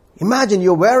 Imagine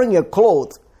you're wearing a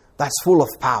cloth that's full of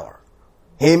power.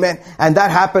 Amen. And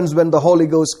that happens when the Holy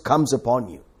Ghost comes upon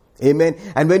you. Amen.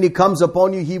 And when He comes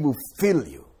upon you, He will fill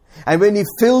you. And when He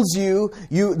fills you,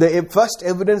 the first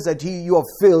evidence that you are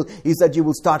filled is that you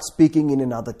will start speaking in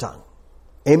another tongue.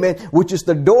 Amen. Which is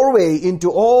the doorway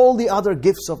into all the other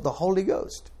gifts of the Holy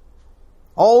Ghost.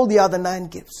 All the other 9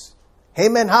 gifts.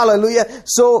 Amen. Hallelujah.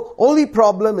 So, only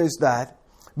problem is that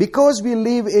because we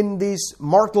live in these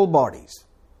mortal bodies,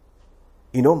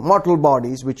 mortal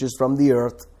bodies which is from the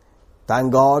earth,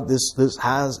 thank God this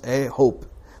has a hope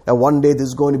that one day this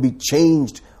is going to be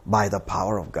changed by the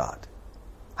power of God.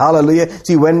 Hallelujah.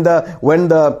 See, when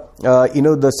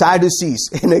the Sadducees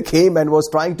came and was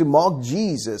trying to mock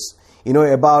Jesus,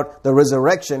 about the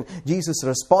resurrection, Jesus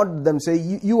responded to them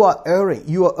saying, you are erring,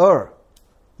 you are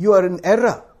in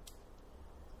error.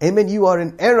 Amen. You are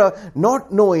in error,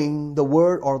 not knowing the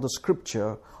word or the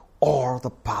scripture or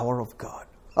the power of God.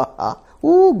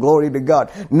 Ooh, glory to God.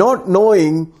 Not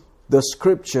knowing the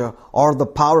scripture or the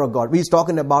power of God. He's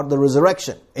talking about the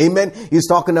resurrection. Amen. He's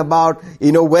talking about,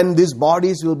 when these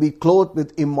bodies will be clothed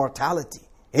with immortality.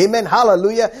 Amen.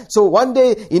 Hallelujah. So one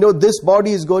day, this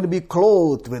body is going to be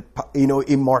clothed with,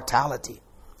 immortality.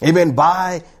 Amen.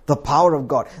 By the power of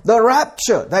God. The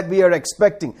rapture that we are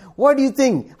expecting. What do you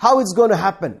think? How it's going to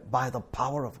happen? By the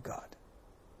power of God.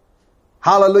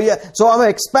 Hallelujah. So I'm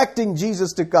expecting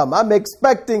Jesus to come. I'm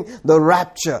expecting the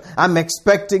rapture. I'm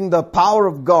expecting the power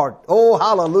of God. Oh,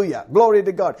 hallelujah. Glory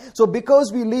to God. So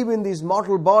because we live in these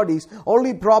mortal bodies,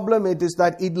 only problem it is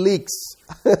that it leaks.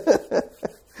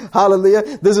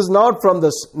 Hallelujah. This is not from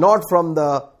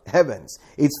the heavens.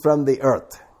 It's from the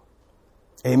earth.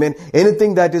 Amen.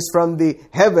 Anything that is from the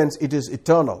heavens, it is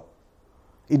eternal.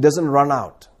 It doesn't run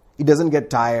out. It doesn't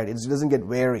get tired. It doesn't get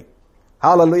weary.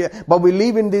 Hallelujah. But we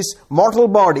live in these mortal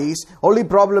bodies. Only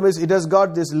problem is it has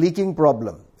got this leaking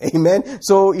problem. Amen.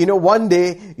 So, one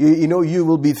day, you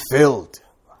will be filled.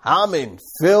 Amen.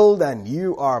 Filled and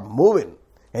you are moving.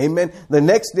 Amen. The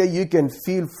next day you can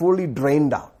feel fully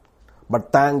drained out.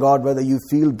 But thank God whether you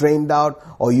feel drained out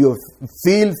or you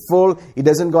feel full, it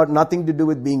doesn't got nothing to do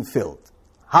with being filled.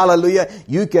 Hallelujah.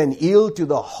 You can yield to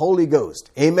the Holy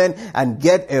Ghost. Amen. And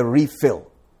get a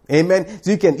refill. Amen.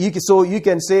 So you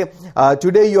can say,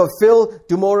 today you are filled,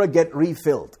 tomorrow get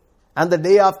refilled. And the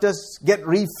day after, get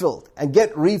refilled. And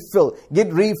get refilled.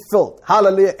 Get refilled.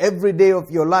 Hallelujah. Every day of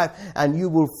your life. And you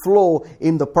will flow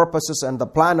in the purposes and the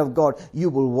plan of God. You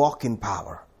will walk in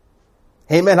power.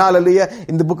 Amen. Hallelujah.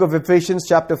 In the book of Ephesians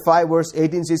chapter 5 verse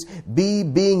 18 says, be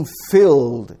being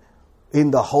filled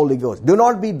in the Holy Ghost. Do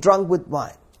not be drunk with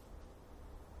wine.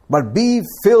 But be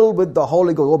filled with the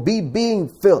Holy Ghost. Or be being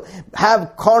filled.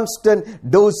 Have constant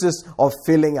doses of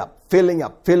filling up. Filling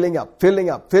up, filling up, filling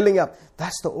up, filling up.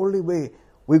 That's the only way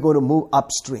we're going to move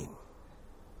upstream.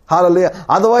 Hallelujah.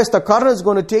 Otherwise the current is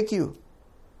going to take you.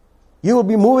 You will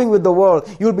be moving with the world.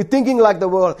 You will be thinking like the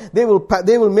world. They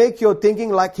will make your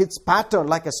thinking like its pattern,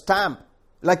 like a stamp,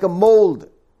 like a mold.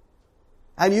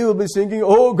 And you will be thinking,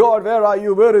 oh God, where are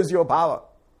you? Where is your power?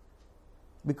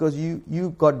 Because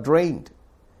you got drained.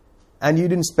 And you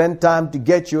didn't spend time to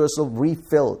get yourself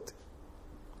refilled.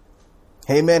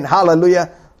 Amen.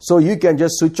 Hallelujah. So you can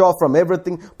just switch off from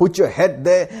everything, put your head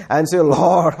there and say,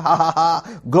 Lord,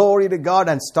 glory to God,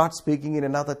 and start speaking in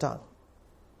another tongue.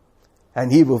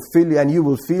 And He will fill you, and you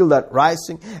will feel that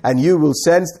rising, and you will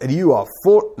sense that you are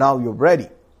full. Now you're ready.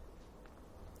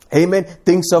 Amen.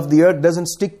 Things of the earth doesn't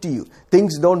stick to you.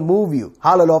 Things don't move you.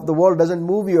 Hallelujah. Of the world doesn't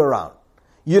move you around.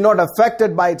 You're not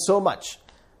affected by it so much.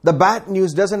 The bad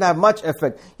news doesn't have much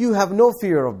effect. You have no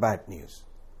fear of bad news.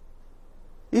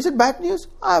 Is it bad news?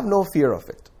 I have no fear of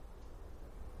it.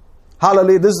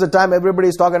 Hallelujah. This is the time everybody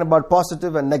is talking about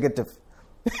positive and negative.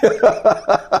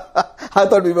 I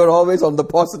thought we were always on the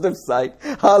positive side.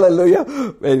 Hallelujah.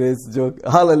 It's a joke.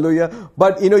 Hallelujah.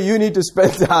 But you need to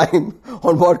spend time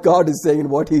on what God is saying and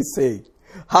what He's saying.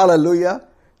 Hallelujah.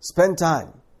 Spend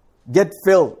time. Get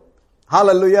filled.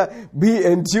 Hallelujah. Be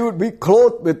endued. Be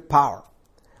clothed with power.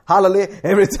 Hallelujah.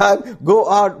 Every time go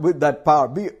out with that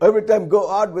power. Every time go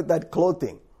out with that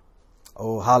clothing.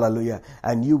 Oh, hallelujah.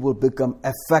 And you will become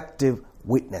effective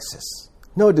witnesses.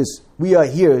 Notice, we are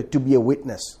here to be a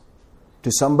witness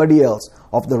to somebody else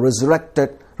of the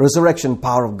resurrection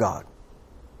power of God.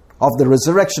 Of the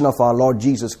resurrection of our Lord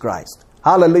Jesus Christ.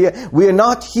 Hallelujah. We are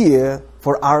not here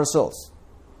for ourselves.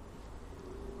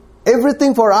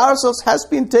 Everything for ourselves has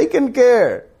been taken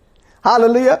care.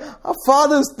 Hallelujah. Our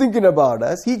Father is thinking about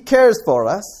us. He cares for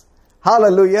us.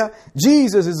 Hallelujah.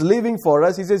 Jesus is living for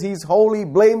us. He says He's holy,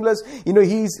 blameless.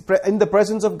 He's in the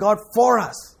presence of God for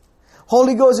us.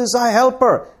 Holy Ghost is our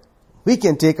helper. We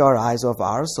can take our eyes off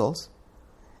ourselves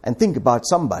and think about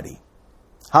somebody.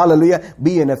 Hallelujah.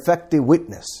 Be an effective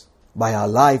witness by our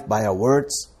life, by our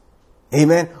words.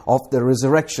 Amen. Of the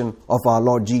resurrection of our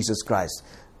Lord Jesus Christ.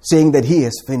 Saying that He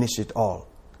has finished it all.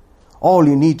 All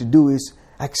you need to do is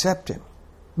accept Him.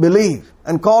 Believe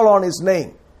and call on His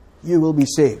name. You will be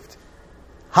saved.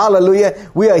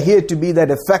 Hallelujah. We are here to be that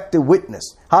effective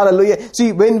witness. Hallelujah.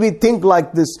 See, when we think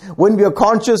like this, when we are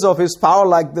conscious of His power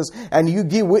like this, and you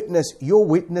give witness, your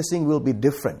witnessing will be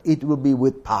different. It will be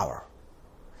with power.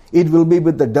 It will be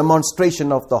with the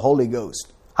demonstration of the Holy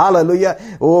Ghost. Hallelujah.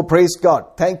 Oh, praise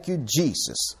God. Thank you,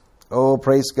 Jesus. Oh,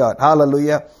 praise God.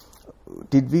 Hallelujah.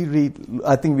 Did we read?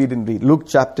 I think we didn't read. Luke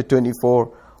chapter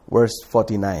 24, verse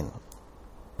 49.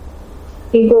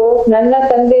 ಇಗೋ, ನನ್ನ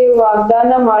ತಂದೆಯು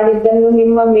ವಾಗ್ದಾನ ಮಾಡಿದ್ದನ್ನು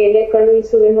ನಿಮ್ಮ ಮೇಲೆ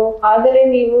ಕಳುಹಿಸುವೆನು. ಆದರೆ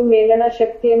ನೀವು ಮೇಲಣ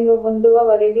ಶಕ್ತಿಯನ್ನು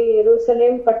ಹೊಂದುವವರೆಗೆ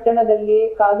ಯೆರೂಸಲೇಮ್ ಪಟ್ಟಣದಲ್ಲಿಯೇ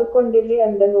ಕಾದುಕೊಂಡಿರಿ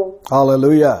ಅಂದನು.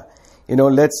 Hallelujah.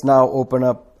 Let's now open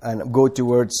up and go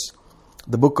towards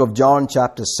the book of John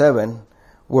chapter 7,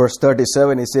 verse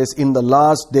 37. It says, in the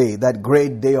last day, that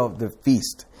great day of the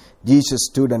feast, Jesus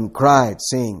stood and cried,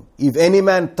 saying, if any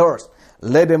man thirst,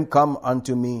 let him come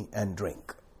unto me and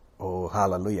drink. Oh,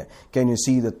 hallelujah. Can you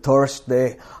see the thirst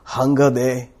there, hunger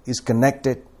there is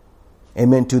connected,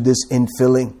 amen, to this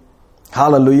infilling.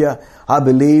 Hallelujah. I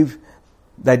believe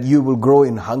that you will grow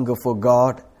in hunger for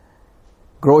God,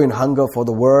 grow in hunger for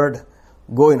the Word,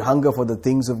 grow in hunger for the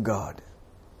things of God.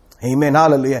 Amen.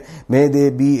 Hallelujah. May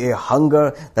there be a hunger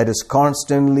that is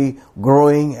constantly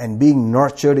growing and being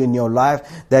nurtured in your life,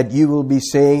 that you will be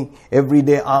saying every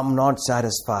day, I'm not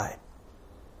satisfied.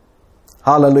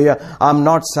 Hallelujah. I'm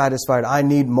not satisfied. I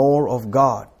need more of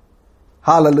God.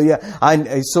 Hallelujah. And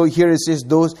so here it says,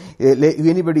 if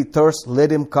anybody thirsts,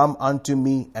 let him come unto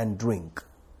me and drink.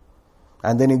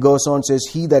 And then it goes on and says,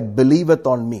 he that believeth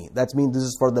on me. That means this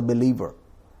is for the believer.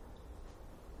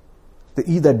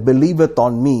 He that believeth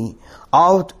on me,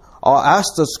 out, or as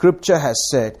the scripture has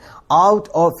said, out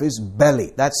of his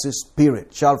belly, that's his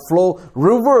spirit, shall flow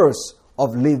rivers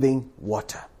of living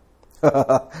water.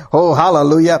 Oh,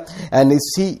 hallelujah. And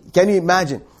can you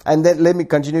imagine? And then let me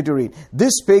continue to read.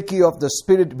 This spake he of the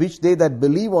Spirit which they that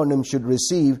believe on him should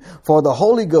receive, for the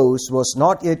Holy Ghost was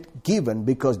not yet given,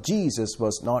 because Jesus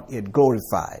was not yet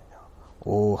glorified.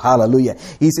 Oh, hallelujah.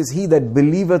 He says, he that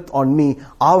believeth on me,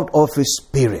 out of his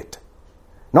spirit.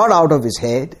 Not out of his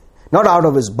head, not out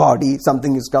of his body,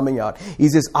 something is coming out. He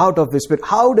says, out of his spirit.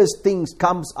 How does things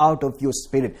comes out of your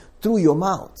spirit? Through your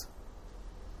mouth.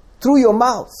 Through your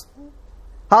mouth.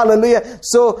 Hallelujah.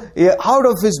 So, out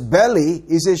of his belly,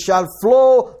 he says, shall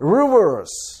flow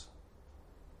rivers.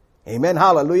 Amen.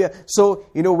 Hallelujah. So,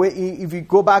 if you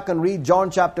go back and read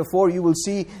John chapter 4, you will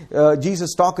see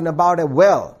Jesus talking about a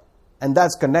well. And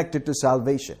that's connected to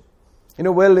salvation.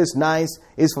 Well is nice,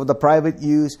 is for the private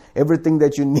use. Everything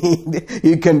that you need,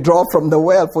 you can draw from the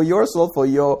well for yourself, for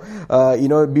your,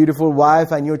 beautiful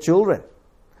wife and your children.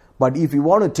 But if you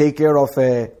want to take care of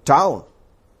a town,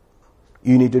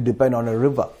 you need to depend on a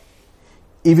river.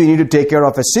 If you need to take care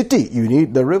of a city, you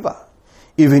need the river.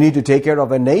 If you need to take care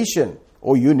of a nation,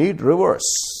 you need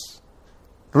rivers.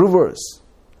 Rivers.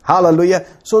 Hallelujah.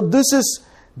 So this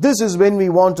is when we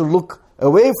want to look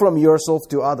away from yourself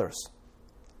to others.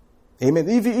 Amen.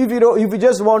 If you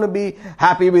just want to be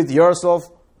happy with yourself,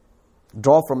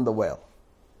 draw from the well.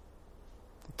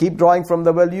 Keep drawing from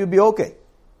the well, you'll be okay.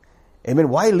 Amen.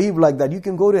 Why live like that? You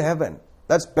can go to heaven.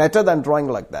 That's better than drawing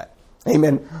like that.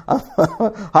 Amen.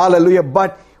 Hallelujah.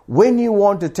 But when you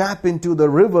want to tap into the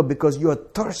river because you are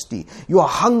thirsty, you are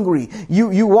hungry,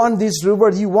 you want this river,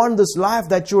 you want this life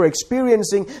that you're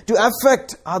experiencing to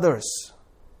affect others.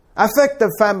 Affect the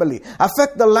family,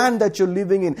 affect the land that you're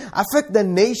living in, affect the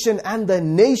nation and the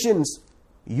nations.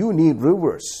 You need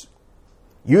rivers.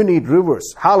 You need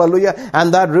rivers. Hallelujah.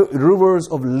 And that rivers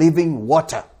of living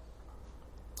water.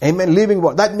 Amen. Living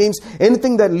water. That means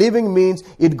anything that living means,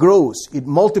 it grows, it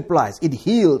multiplies, it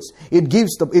heals, it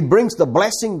brings the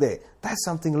blessing there. That's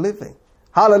something living.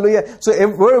 Hallelujah. So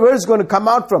where is it going to come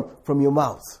out from? From your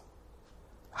mouth.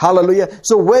 Hallelujah.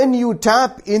 So when you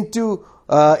tap into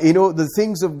the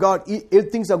things of God,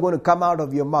 things are going to come out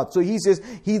of your mouth. So he says,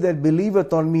 he that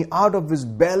believeth on me, out of his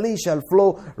belly shall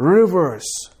flow rivers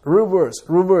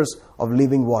of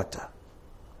living water.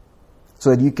 So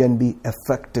that you can be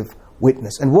effective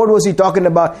witness. And what was he talking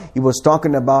about? He was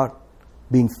talking about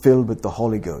being filled with the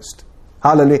Holy Ghost.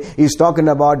 Hallelujah. He's talking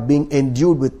about being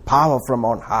endued with power from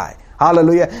on high.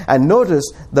 Hallelujah. And notice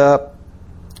the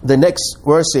next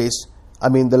verse is,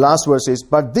 the last verse is,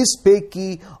 but this spake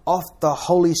he of the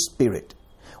Holy Spirit,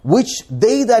 which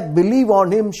they that believe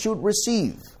on him should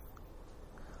receive.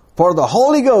 For the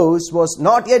Holy Ghost was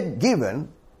not yet given,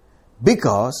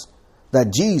 because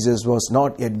that Jesus was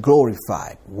not yet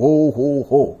glorified. Whoa, ho,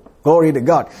 ho. Glory to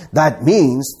God. That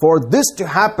means for this to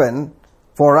happen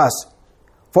for us,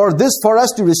 for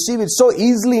us to receive it so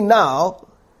easily now,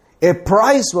 a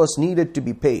price was needed to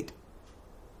be paid.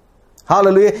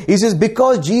 Hallelujah. He says,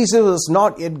 because Jesus was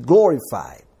not yet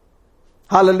glorified.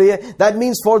 Hallelujah. That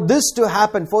means for this to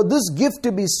happen, for this gift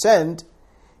to be sent,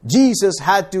 Jesus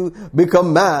had to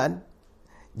become man.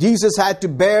 Jesus had to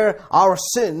bear our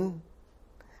sin.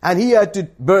 And He had to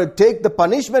take the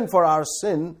punishment for our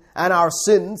sin and our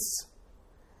sins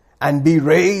and be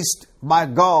raised by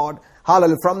God,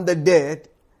 hallelujah, from the dead,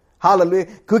 hallelujah,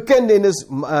 quickened in His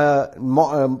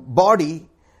body,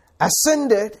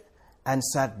 ascended and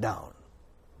sat down.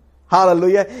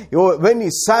 Hallelujah. When He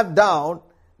sat down,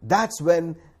 that's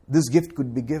when this gift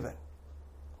could be given.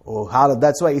 Oh, hallelujah.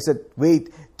 That's why He said, wait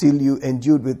till you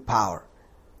endued with power.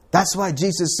 That's why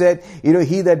Jesus said,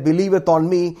 he that believeth on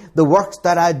me, the works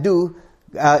that I do,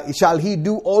 shall he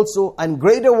do also, and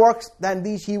greater works than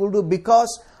these he will do,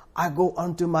 because I go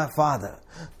unto my Father.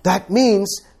 That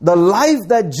means the life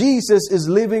that Jesus is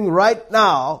living right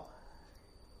now,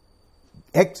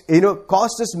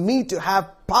 causes me to have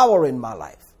power in my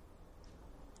life.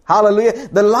 Hallelujah.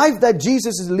 The life that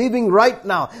Jesus is living right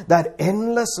now, that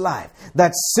endless life,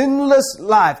 that sinless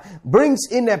life, brings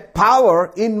in a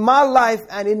power in my life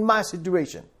and in my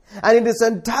situation. And it is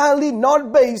entirely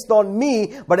not based on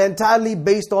me, but entirely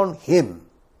based on Him.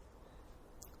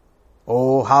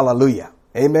 Oh, hallelujah.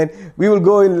 Amen. We will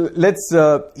go in, let's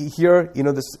hear,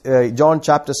 this John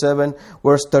chapter 7,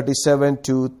 verse 37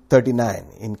 to 39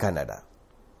 in Kannada.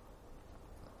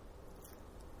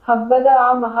 ಹಬ್ಬದ ಆ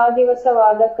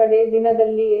ಮಹಾದಿವಸವಾದ ಕಡೆ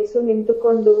ದಿನದಲ್ಲಿ ಯೇಸು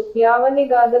ನಿಂತುಕೊಂಡು,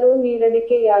 ಯಾವನಿಗಾದರೂ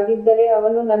ನೀರಡಿಕೆಯಾಗಿದ್ದರೆ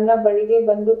ಅವನು ನನ್ನ ಬಳಿಗೆ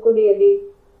ಬಂದು ಕುಡಿಯಲಿ.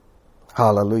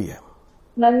 Hallelujah.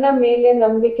 ನನ್ನ ಮೇಲೆ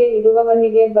ನಂಬಿಕೆ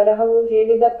ಇಡುವವನಿಗೆ ಬರಹವು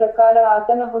ಹೇಳಿದ ಪ್ರಕಾರ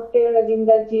ಆತನ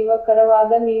ಹೊಟ್ಟೆಯೊಳಗಿಂದ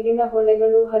ಜೀವಕರವಾದ ನೀರಿನ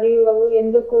ಹೊಳೆಗಳು ಹರಿಯುವವು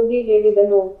ಎಂದು ಕೂಗಿ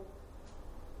ಹೇಳಿದನು.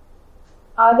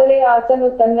 ಆದರೆ ಆತನು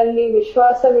ತನ್ನಲ್ಲಿ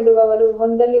ವಿಶ್ವಾಸವಿಡುವವರು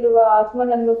ಹೊಂದಲಿರುವ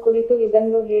ಆತ್ಮನನ್ನು ಕುರಿತು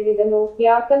ಇದನ್ನು ಹೇಳಿದನು,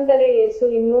 ಯಾಕಂದರೆ ಯೇಸು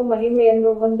ಇನ್ನೂ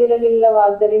ಮಹಿಮೆಯನ್ನು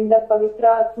ಹೊಂದಿರಲಿಲ್ಲವಾದ್ದರಿಂದ ಪವಿತ್ರ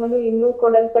ಆತ್ಮನು ಇನ್ನೂ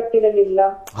ಕೊಡಲ್ಪಟ್ಟಿರಲಿಲ್ಲ.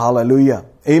 Hallelujah.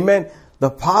 Amen.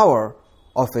 The power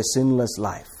of a sinless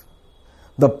life.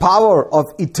 The power of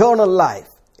eternal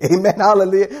life. Amen.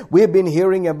 Hallelujah. We have been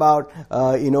hearing about,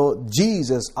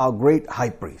 Jesus, our great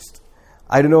high priest.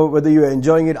 I don't know whether you are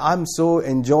enjoying it. I'm so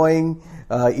enjoying,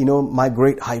 my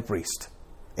great high priest.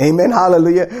 Amen.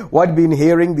 Hallelujah. What we've been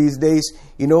hearing these days,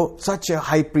 such a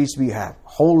high priest we have.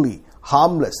 Holy,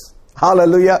 harmless.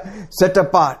 Hallelujah. Set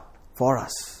apart for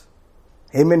us.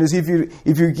 Amen.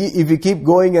 If you keep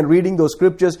going and reading those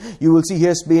scriptures, you will see he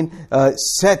has been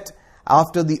set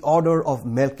after the order of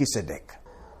Melchizedek.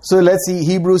 So let's see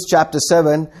Hebrews chapter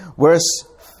 7 verse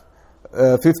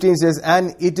 15 says,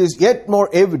 and it is yet more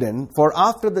evident, for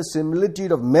after the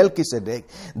similitude of Melchizedek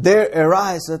there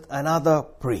ariseth another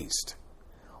priest,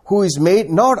 who is made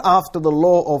not after the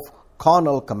law of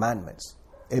carnal commandments.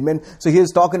 Amen. So he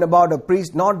is talking about a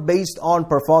priest not based on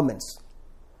performance,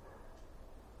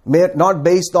 not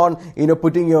based on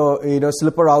putting your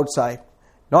slipper outside,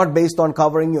 not based on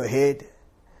covering your head,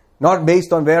 not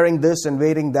based on wearing this and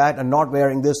wearing that and not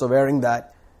wearing this or wearing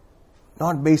that,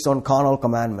 not based on carnal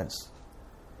commandments.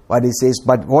 What he says,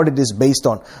 but what it is based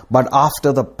on, but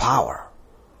after the power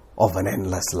of an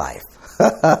endless life.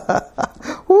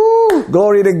 Woo,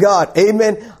 glory to God.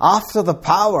 Amen. After the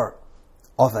power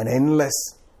of an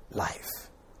endless life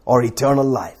or eternal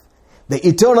life. The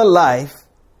eternal life,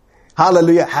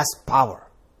 hallelujah, has power.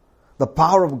 The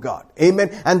power of God. Amen.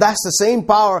 And that's the same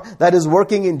power that is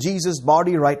working in Jesus'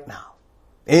 body right now.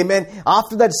 Amen.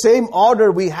 After that same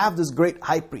order, we have this great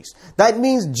high priest. That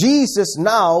means Jesus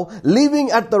now living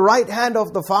at the right hand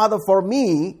of the Father for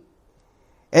me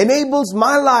enables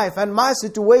my life and my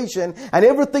situation and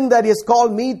everything that He has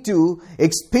called me to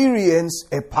experience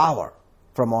a power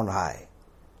from on high.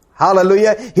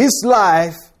 Hallelujah. His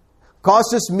life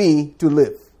causes me to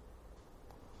live.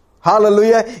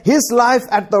 Hallelujah. His life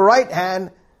at the right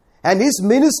hand and His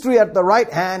ministry at the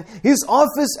right hand, His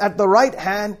office at the right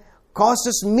hand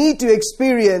causes me to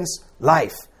experience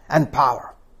life and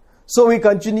power. So we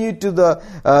continue to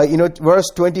the, verse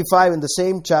 25 in the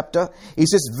same chapter. He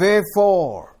says,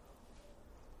 wherefore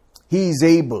He is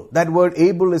able. That word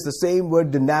able is the same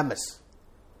word dynamis.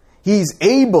 He is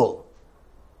able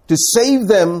to save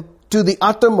them to the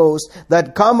uttermost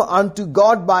that come unto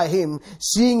God by Him,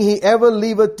 seeing He ever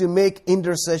liveth to make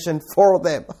intercession for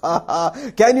them.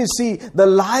 Can you see the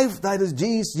life that is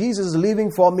Jesus is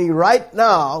living for me right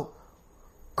now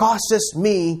causes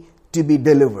me to be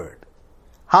delivered.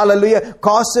 Hallelujah.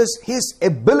 Causes His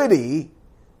ability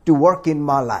to work in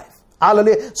my life.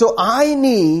 Hallelujah. So I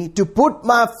need to put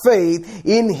my faith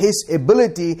in His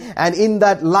ability and in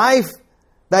that life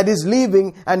that is living,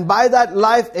 and by that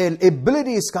life,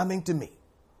 ability is coming to me.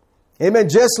 Amen.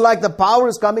 Just like the power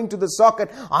is coming to the socket,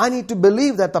 I need to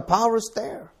believe that the power is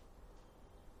there.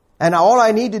 And all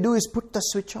I need to do is put the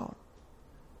switch on.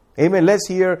 Amen. Let's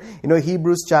hear,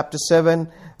 Hebrews chapter 7,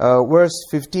 verse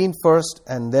 15 first,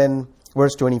 and then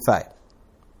verse 25.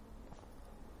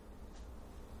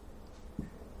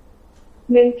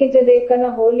 ಮೆಲ್ಕಿಜೆದೇಕನ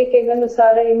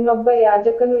ಹೋಲಿಕೆಗನುಸಾರ ಇನ್ನೊಬ್ಬ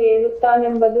ಯಾಜಕನು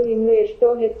ಏಳುತ್ತಾನೆಂಬುದು ಇನ್ನು ಎಷ್ಟೋ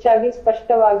ಹೆಚ್ಚಾಗಿ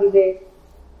ಸ್ಪಷ್ಟವಾಗಿದೆ.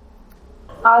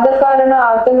 ಆದಕಾರಣ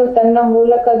ಆತನು ತನ್ನ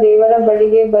ಮೂಲಕ ದೇವರ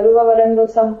ಬಳಿಗೆ ಬರುವವರನ್ನು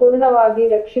ಸಂಪೂರ್ಣವಾಗಿ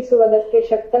ರಕ್ಷಿಸುವುದಕ್ಕೆ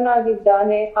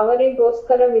ಶಕ್ತನಾಗಿದ್ದಾನೆ,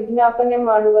 ಅವರಿಗೋಸ್ಕರ ವಿಜ್ಞಾಪನೆ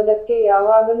ಮಾಡುವುದಕ್ಕೆ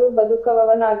ಯಾವಾಗಲೂ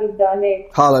ಬದುಕುವವನಾಗಿದ್ದಾನೆ.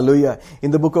 Hallelujah.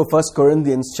 In the book of 1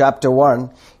 Corinthians chapter 1,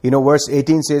 verse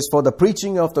 18 says, "For the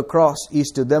preaching of the cross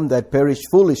is to them that perish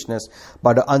foolishness,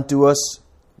 but unto us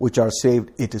which are saved,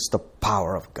 it is the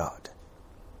power of God."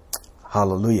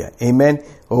 Hallelujah. Amen.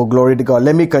 Oh, glory to God.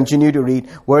 Let me continue to read.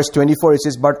 Verse 24, it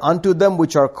says, "But unto them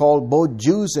which are called both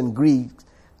Jews and Greeks,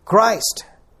 Christ,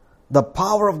 the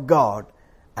power of God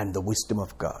and the wisdom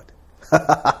of God."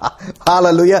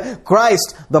 Hallelujah.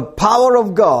 Christ, the power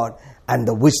of God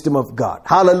and the wisdom of God.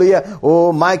 Hallelujah. Oh,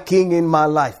 my King in my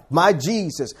life, my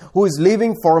Jesus, who is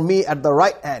living for me at the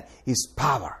right hand, His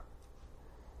power.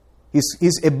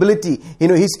 His ability,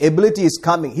 His ability is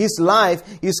coming. His life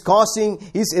is causing,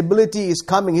 His ability is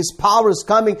coming. His power is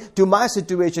coming to my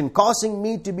situation, causing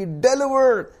me to be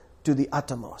delivered to the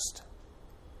uttermost.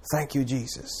 Thank you,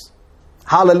 Jesus.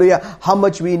 Hallelujah. How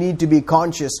much we need to be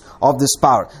conscious of this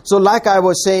power. So like I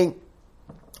was saying,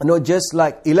 just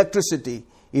like electricity,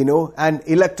 and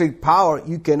electric power,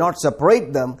 you cannot separate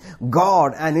them.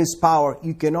 God and His power,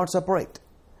 you cannot separate.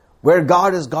 Where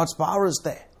God is, God's power is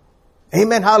there.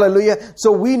 Amen. Hallelujah. So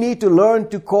we need to learn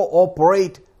to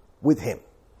cooperate with Him.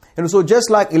 And so just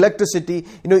like electricity,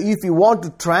 if you want to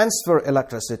transfer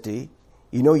electricity,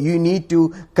 you need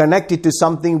to connect it to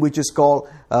something which is called,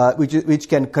 which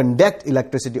can conduct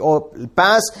electricity or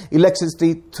pass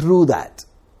electricity through that.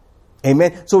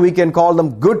 Amen. So we can call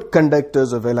them good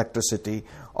conductors of electricity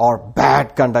or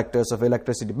bad conductors of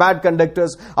electricity. Bad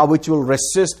conductors are which will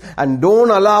resist and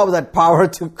don't allow that power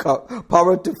to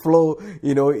flow,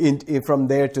 from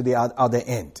there to the other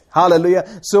end. Hallelujah.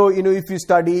 So, if you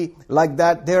study like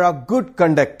that, there are good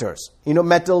conductors.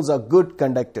 Metals are good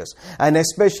conductors. And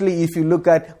especially if you look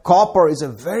at copper is a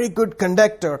very good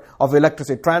conductor of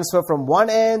electricity. Transfer from one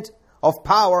end of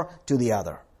power to the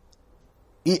other.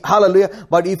 Hallelujah.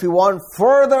 But if you want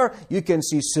further, you can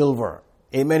see silver.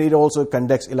 Amen. It also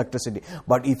conducts electricity.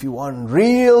 But if you want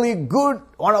really good,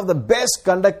 one of the best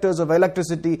conductors of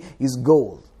electricity is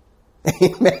gold.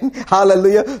 Amen.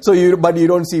 Hallelujah. But you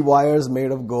don't see wires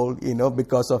made of gold,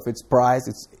 because of its price,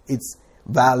 its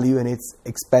value, and it's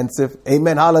expensive.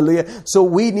 Amen. Hallelujah. So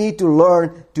we need to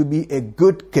learn to be a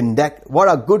good conductor. What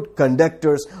are good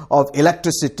conductors of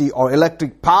electricity or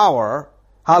electric power?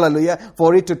 Hallelujah.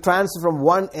 For it to transfer from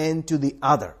one end to the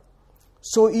other.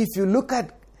 So if you look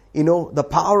at the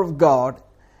power of God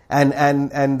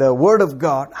and the Word of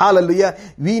God, hallelujah,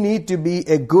 we need to be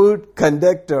a good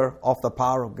conductor of the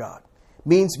power of God.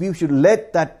 Means we should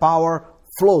let that power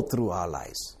flow through our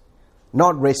lives,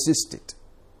 not resist it.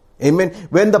 Amen.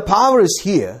 When the power is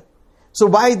here, so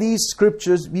by these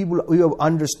scriptures we have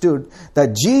understood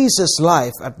that Jesus'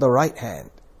 life at the right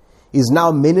hand is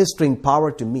now ministering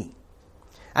power to me.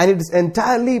 And it is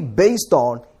entirely based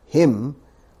on Him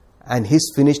and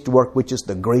His finished work, which is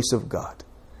the grace of God.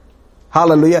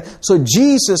 Hallelujah. So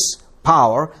Jesus'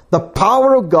 power, the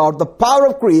power of God, the power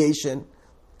of creation,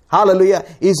 hallelujah,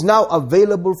 is now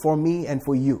available for me and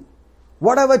for you.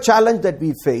 Whatever challenge that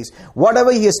we face,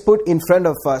 whatever He has put in front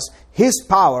of us, His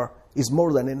power is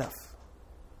more than enough.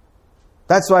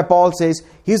 That's why Paul says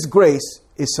His grace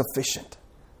is sufficient.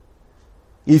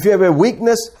 If you have a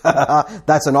weakness,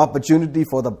 that's an opportunity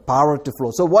for the power to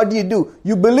flow. So what do?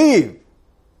 You believe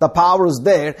the power is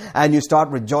there and you start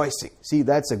rejoicing. See,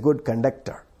 that's a good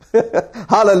conductor.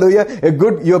 Hallelujah.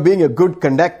 You're being a good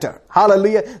conductor.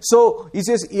 Hallelujah. So he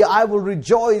says, I will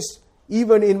rejoice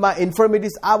even in my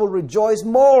infirmities. I will rejoice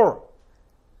more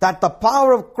that the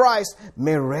power of Christ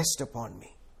may rest upon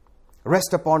me.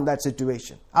 Rest upon that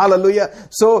situation. Hallelujah.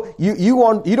 So you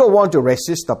don't want to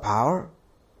resist the power.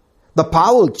 The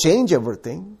power will change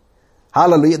everything.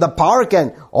 Hallelujah. The power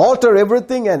can alter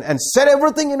everything and set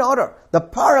everything in order. The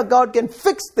power of God can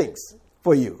fix things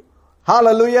for you.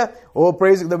 Hallelujah. Oh,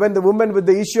 praise God. When the woman with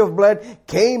the issue of blood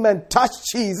came and touched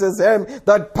Jesus,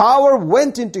 that power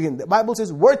went into him. The Bible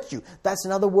says virtue. That's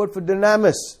another word for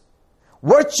dynamis.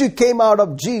 Virtue came out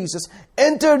of Jesus,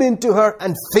 entered into her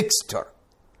and fixed her.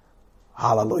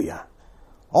 Hallelujah.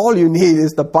 All you need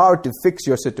is the power to fix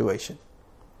your situation.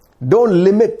 Don't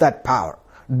limit that power.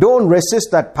 Don't resist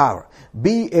that power.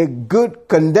 Be a good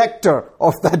conductor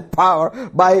of that power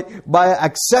by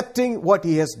accepting what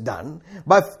He has done,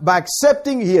 by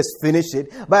accepting He has finished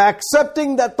it, by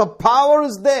accepting that the power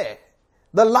is there.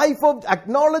 The life of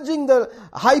acknowledging the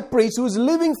high priest who is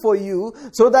living for you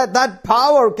so that that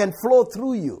power can flow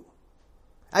through you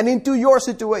and into your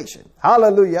situation.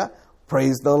 Hallelujah.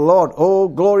 Praise the Lord. Oh,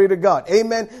 glory to God.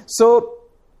 Amen. So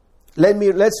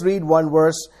let's read one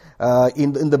verse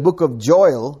in the book of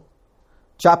Joel,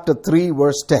 chapter 3,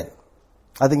 verse 10.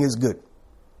 I think it's good.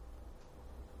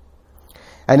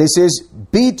 And it says,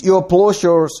 beat your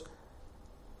plowshares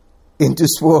into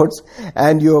swords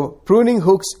and your pruning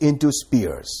hooks into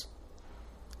spears.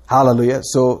 Hallelujah.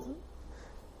 So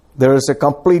there is a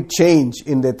complete change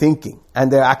in their thinking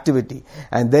and their activity.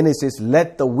 And then it says,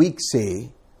 let the weak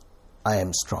say, I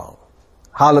am strong.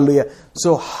 Hallelujah.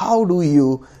 So how do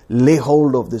you lay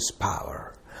hold of this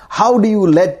power? How do you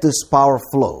let this power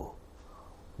flow?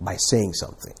 By saying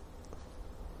something.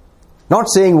 Not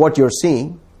saying what you're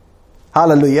seeing.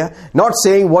 Hallelujah. Not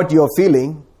saying what you're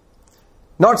feeling.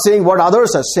 Not saying what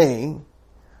others are saying,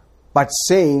 but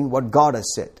saying what God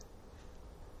has said.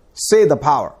 Say the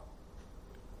power.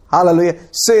 Hallelujah.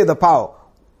 Say the power.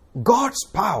 God's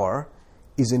power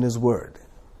is in His Word.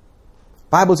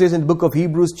 Bible says in the book of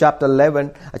Hebrews chapter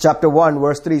 1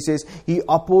 verse 3 says, He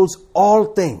upholds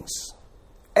all things.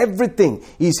 Everything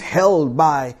is held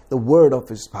by the word of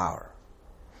His power.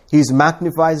 He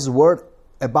magnifies His word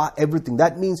about everything.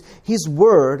 That means His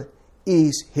word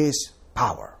is His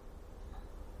power.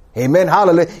 Amen.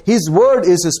 Hallelujah. His word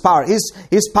is His power.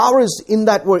 His power is in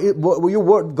that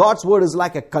word. God's word is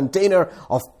like a container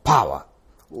of power.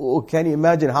 Oh, can you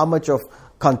imagine how much of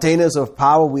containers of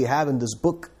power we have in this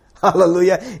book?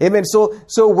 Hallelujah. Amen.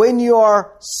 So when you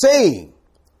are saying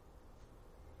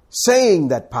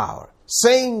that power,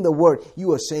 saying the word,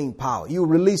 you are saying power. You are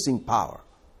releasing power.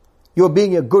 You are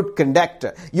being a good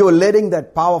conductor. You are letting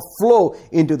that power flow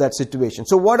into that situation.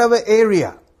 So whatever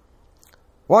area,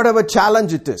 whatever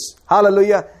challenge it is,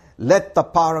 hallelujah, let the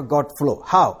power of God flow.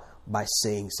 How? By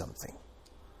saying something.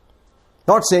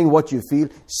 Not saying what you feel,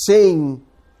 saying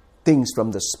things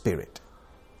from the Spirit.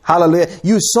 Hallelujah.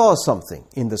 You saw something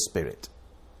in the Spirit.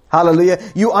 Hallelujah.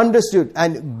 You understood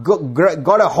and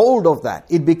got a hold of that.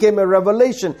 It became a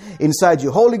revelation inside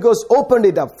you. Holy Ghost opened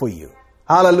it up for you.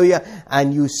 Hallelujah.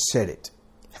 And you said it.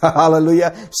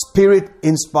 Hallelujah.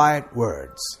 Spirit-inspired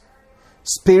words.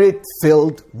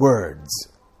 Spirit-filled words.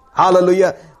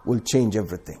 Hallelujah. Will change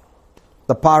everything.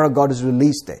 The power of God is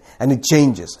released there and it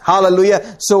changes.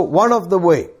 Hallelujah. So one of the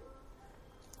way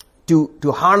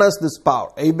to harness this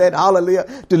power. Amen. Hallelujah.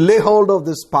 To lay hold of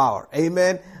this power.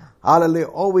 Amen. Hallelujah.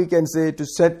 Or we can say to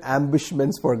set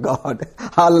ambitions for God.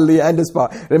 Hallelujah. And His power.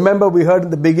 Remember we heard in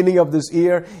the beginning of this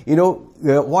year,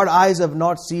 what eyes have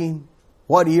not seen,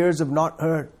 what ears have not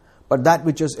heard, but that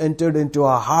which has entered into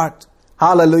our heart.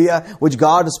 Hallelujah. Which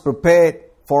God has prepared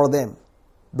for them.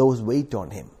 Those wait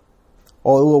on Him.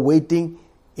 Or who are waiting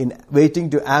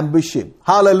to ambush Him.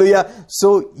 Hallelujah.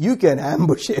 So you can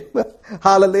ambush Him.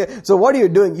 Hallelujah. So what are you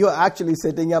doing? You're actually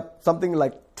setting up something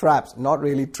like traps. Not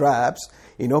really traps.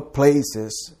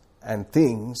 Places and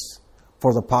things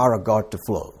for the power of God to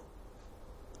flow.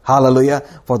 Hallelujah.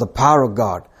 For the power of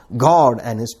God. God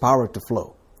and His power to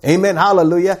flow. Amen.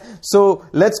 Hallelujah. So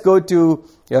let's go to,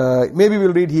 maybe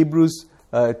we'll read Hebrews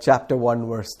chapter 1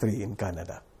 verse 3 in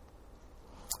Kannada.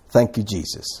 Thank you,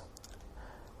 Jesus.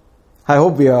 I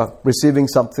hope we are receiving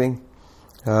something.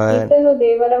 ಈತನು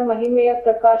ದೇವರ ಮಹಿಮೆಯ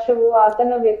ಪ್ರಕಾಶವು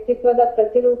ಆತನ ವ್ಯಕ್ತಿತ್ವದ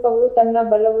ಪ್ರತಿರೂಪವು ತನ್ನ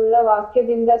ಬಲವುಳ್ಳ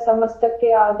ವಾಕ್ಯದಿಂದ ಸಮಸ್ತಕ್ಕೆ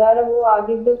ಆಧಾರವೂ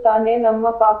ಆಗಿದ್ದು ತಾನೇ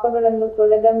ನಮ್ಮ ಪಾಪಗಳನ್ನು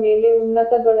ತೊಳೆದ ಮೇಲೆ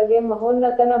ಉನ್ನತದೊಳಗೆ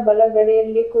ಮಹೋನ್ನತನ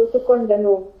ಬಲಗಡೆಯಲ್ಲಿ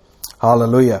ಕೂತುಕೊಂಡನು.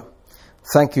 Hallelujah.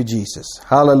 Thank you, Jesus.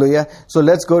 Hallelujah. So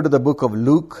let's go to the book of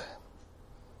Luke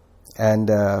and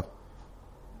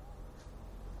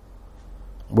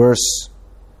verse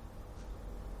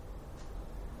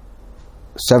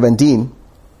 17.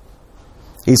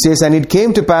 He says, and it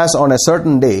came to pass on a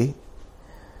certain day,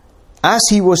 as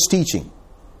He was teaching,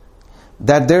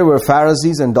 that there were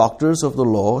Pharisees and doctors of the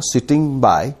law sitting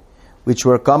by, which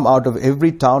were come out of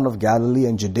every town of Galilee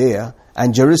and Judea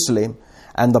and Jerusalem,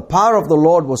 and the power of the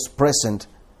Lord was present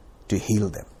to heal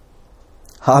them.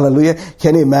 Hallelujah.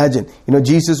 Can you imagine?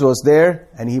 Jesus was there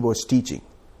and He was teaching.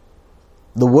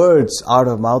 The words out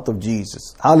of the mouth of Jesus.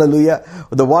 Hallelujah.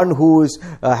 The one who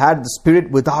had the Spirit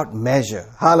without measure.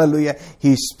 Hallelujah.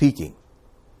 He is speaking.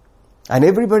 And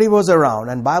everybody was around.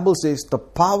 And Bible says the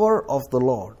power of the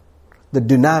Lord the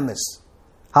dunamis.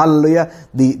 Hallelujah.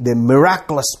 The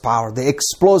miraculous power, the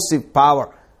explosive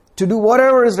power to do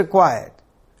whatever is required.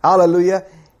 Hallelujah.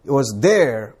 It was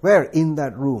there. Where? In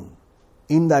that room.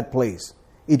 In that place.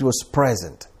 It was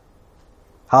present.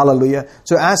 Hallelujah.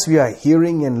 So as we are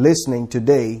hearing and listening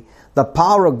today, the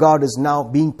power of God is now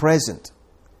being present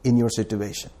in your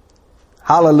situation.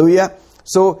 Hallelujah.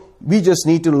 So we just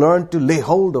need to learn to lay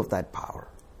hold of that power.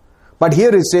 But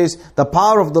here it says, the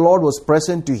power of the Lord was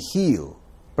present to heal,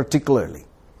 particularly.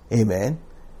 Amen.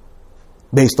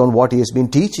 Based on what he has been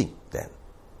teaching then.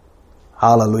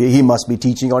 Hallelujah. He must be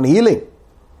teaching on healing.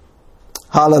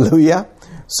 Hallelujah.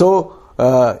 So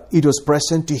it was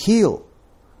present to heal.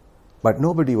 But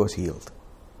nobody was healed.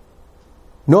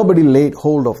 Nobody laid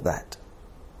hold of that.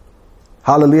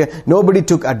 Hallelujah. Nobody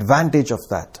took advantage of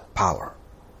that power.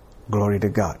 Glory to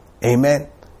God. Amen.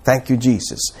 Thank you,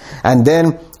 Jesus. And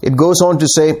then it goes on to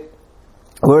say,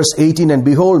 verse 18, and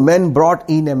behold, men brought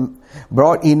in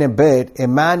a bed a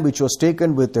man which was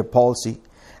taken with a palsy,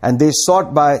 and they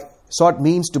sought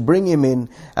means to bring him in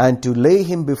and to lay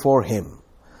him before him.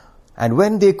 And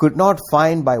when they could not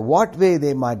find by what way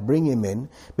they might bring him in,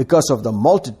 because of the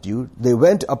multitude, they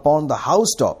went upon the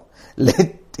housetop,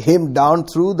 let him down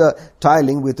through the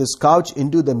tiling with his couch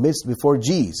into the midst before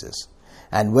Jesus.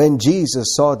 And when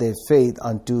Jesus saw their faith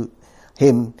unto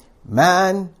him,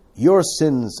 man, your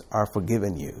sins are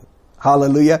forgiven you.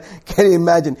 Hallelujah. Can you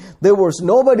imagine? There was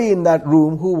nobody in that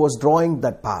room who was drawing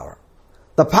that power.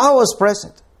 The power was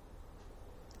present.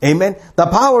 Amen. The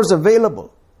power is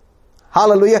available.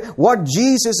 Hallelujah. What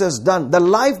Jesus has done, the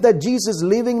life that Jesus is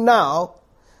living now,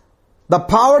 the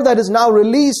power that is now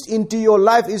released into your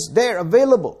life is there,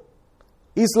 available.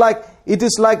 It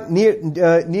is like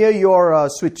near your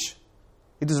switch.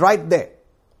 It is right there.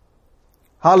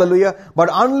 Hallelujah. But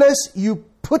unless you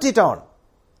put it on,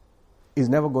 it's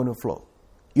never going to flow.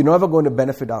 You're never going to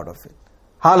benefit out of it.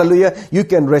 Hallelujah. You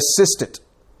can resist it,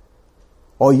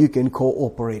 or you can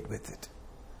cooperate with it.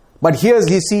 But here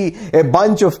you see a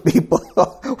bunch of people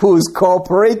who is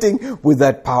cooperating with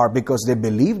that power because they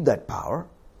believe that power.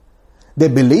 They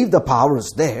believe the power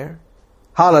is there.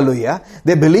 Hallelujah.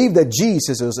 They believe that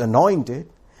Jesus is anointed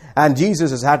and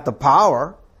Jesus has had the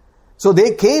power. So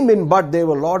they came in, but there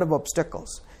were a lot of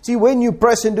obstacles. See, when you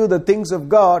press into the things of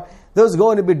God, there's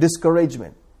going to be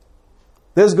discouragement.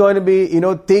 There's going to be,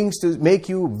 things to make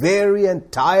you weary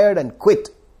and tired and quit.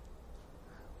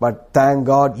 But thank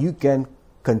God you can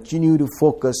continue to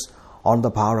focus on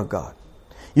the power of God.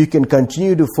 You can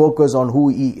continue to focus on who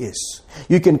He is.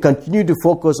 You can continue to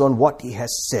focus on what He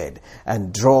has said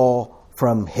and draw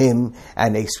from Him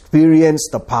and experience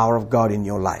the power of God in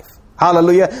your life.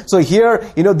 Hallelujah. So here,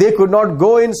 they could not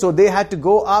go in, so they had to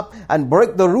go up and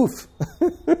break the roof.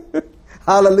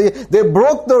 Hallelujah. They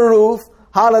broke the roof.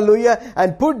 Hallelujah.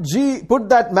 And put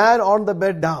that man on the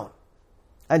bed down.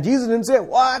 And Jesus didn't say,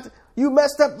 "What? You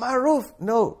messed up my roof."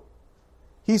 No.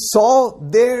 He saw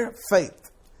their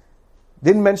faith.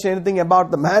 Didn't mention anything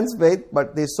about the man's faith,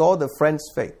 but they saw the friend's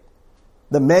faith.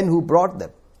 The men who brought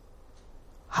them.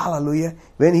 Hallelujah.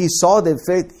 When he saw their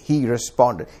faith, he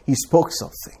responded. He spoke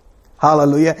something.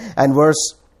 Hallelujah. And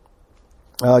verse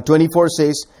 24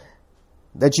 says,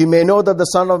 that you may know that the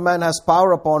Son of Man has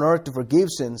power upon earth to forgive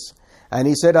sins. And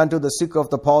he said unto the sick of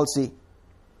the palsy,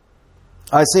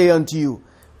 I say unto you,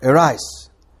 arise,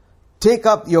 take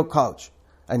up your couch,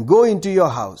 and go into your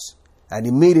house. And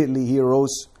immediately he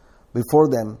rose up before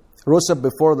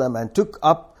them, and took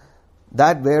up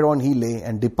that whereon he lay,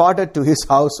 and departed to his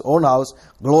own house,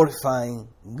 glorifying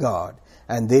God.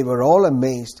 And they were all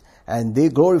amazed, and they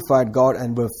glorified God,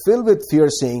 and were filled with fear,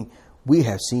 saying, we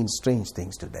have seen strange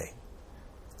things today.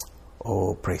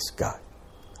 Oh, praise God.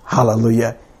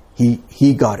 Hallelujah.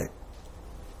 He got it.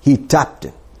 He tapped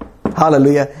it.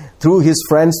 Hallelujah. Through his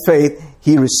friend's faith,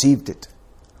 he received it.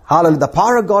 Hallelujah. The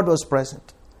power of God was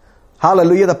present.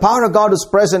 Hallelujah. The power of God was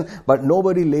present, but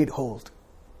nobody laid hold.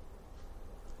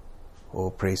 Oh,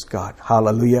 praise God.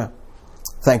 Hallelujah.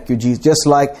 Thank you, Jesus. Just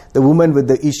like the woman with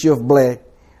the issue of blood,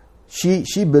 she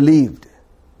believed.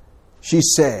 She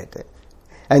said,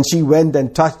 and she went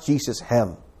and touched Jesus'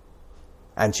 hem.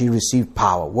 And she received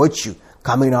power, virtue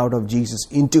coming out of Jesus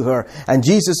into her. And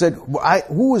Jesus said,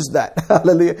 who is that?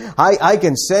 Hallelujah. I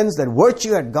can sense that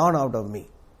virtue had gone out of me.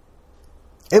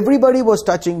 Everybody was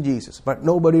touching Jesus, but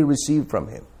nobody received from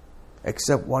him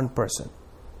except one person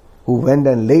who went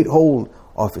and laid hold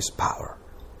of his power.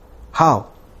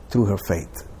 How? Through her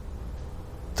faith,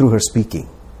 through her speaking,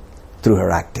 through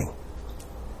her acting.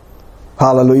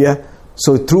 Hallelujah.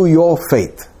 So through your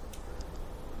faith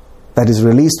that is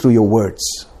released through your words.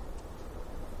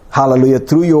 Hallelujah.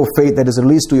 Through your faith that is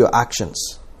released through your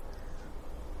actions.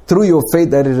 through your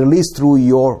faith that is released through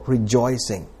your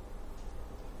rejoicing.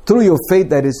 Through your faith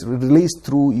that is released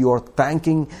through your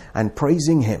thanking and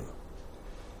praising Him.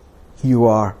 You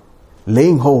are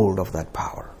laying hold of that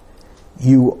power.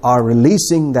 You are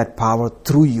releasing that power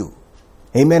through you.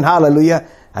 Amen. Hallelujah.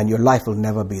 And your life will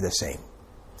never be the same.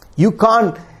 You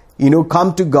can't,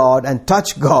 come to God and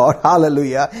touch God.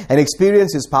 Hallelujah. And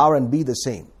experience His power and be the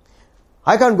same.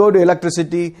 I can't go to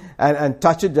electricity and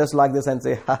touch it just like this and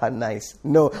say, nice.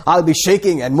 No, I'll be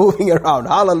shaking and moving around.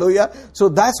 Hallelujah. So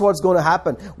that's what's going to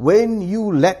happen. When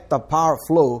you let the power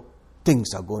flow,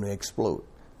 things are going to explode.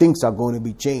 Things are going to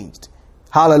be changed.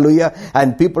 Hallelujah.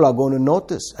 And people are going to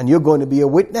notice. And you're going to be a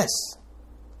witness.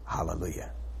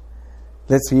 Hallelujah.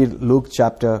 Let's read Luke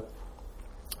chapter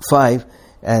 5.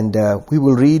 And we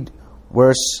will read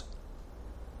verse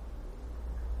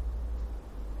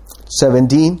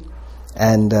 17.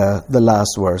 And the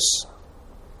last verse.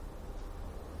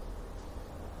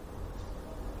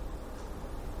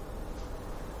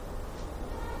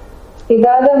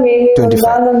 ಇದಾದ ಮೇಲೆ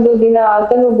ಒಂದಾನೊಂದು ದಿನ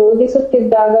ಆತನು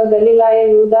ಬೋಧಿಸುತ್ತಿದ್ದಾಗ ಗಲಿಲಾಯ,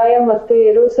 ಯೂದಾಯ ಮತ್ತು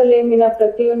ಯೆರೂಸಲೇಮಿನ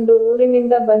ಪ್ರತಿಯೊಂದು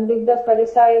ಊರಿನಿಂದ ಬಂದಿದ್ದ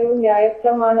ಫರಿಸಾಯರು,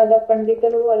 ನ್ಯಾಯಪ್ರಮಾಣದ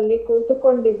ಪಂಡಿತರು ಅಲ್ಲಿ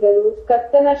ಕೂತುಕೊಂಡಿದ್ದರು.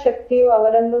 ಕರ್ತನ ಶಕ್ತಿಯು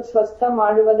ಅವರನ್ನು ಸ್ವಸ್ಥ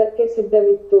ಮಾಡುವುದಕ್ಕೆ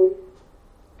ಸಿದ್ಧವಿತ್ತು.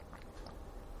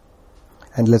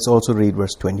 And let's also read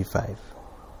verse 25.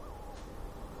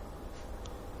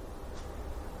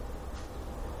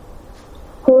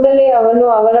 ಕೂಡಲೇ ಅವನು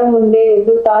ಅವರ ಮುಂದೆ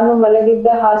ಎದ್ದು ತಾನು ಮಲಗಿದ್ದ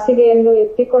ಹಾಸಿಗೆಯನ್ನು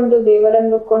ಎತ್ತಿಕೊಂಡು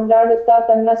ದೇವರನ್ನು ಕೊಂಡಾಡುತ್ತಾ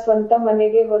ತನ್ನ ಸ್ವಂತ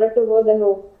ಮನೆಗೆ ಹೊರಟು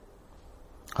ಹೋದನು.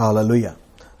 Hallelujah.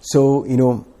 So,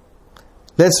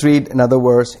 let's read another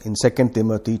verse in 2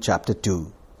 Timothy chapter 2,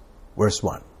 verse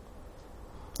 1.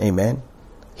 Amen.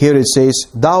 Here it says,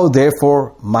 "Thou therefore,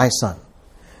 my son,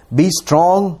 be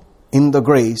strong in the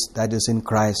grace that is in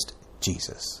Christ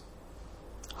Jesus."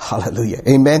 Hallelujah.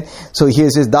 Amen. So here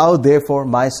it says, "Thou therefore,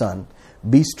 my son,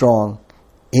 be strong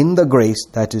in the grace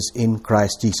that is in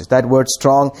Christ Jesus." That word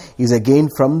strong is again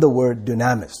from the word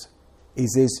dunamis. It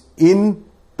says in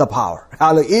the power.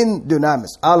 In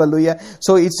dunamis. Hallelujah.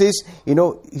 So it says,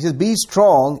 it says be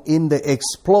strong in the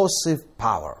explosive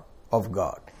power of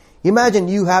God.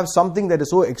 Imagine you have something that is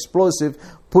so explosive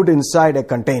put inside a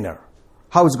container.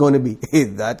 How it's going to be?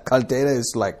 That container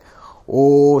is like,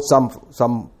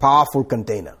 some powerful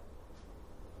container.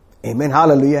 Amen.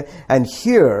 Hallelujah. And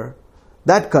here,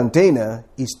 that container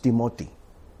is Timothy.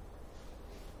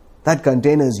 That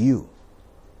container is you.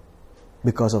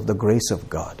 Because of the grace of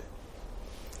God.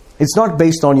 It's not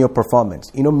based on your performance.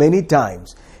 Many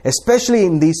times, especially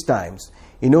in these times,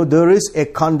 there is a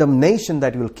condemnation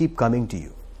that will keep coming to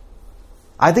you.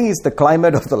 I think it's the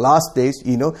climate of the last days,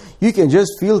 you can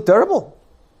just feel terrible.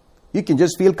 You can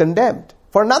just feel condemned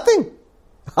for nothing.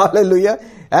 Hallelujah.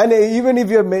 And even if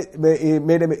you have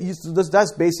made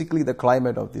that's basically the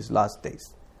climate of these last days.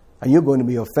 And you're going to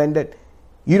be offended.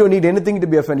 You don't need anything to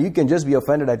be offended. You can just be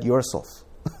offended at yourself.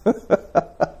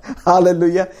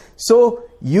 Hallelujah. So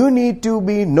you need to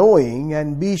be knowing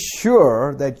and be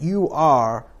sure that you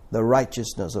are the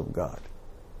righteousness of God.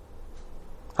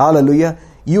 Hallelujah.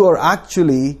 You are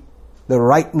actually the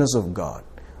rightness of God.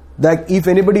 That if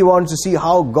anybody wants to see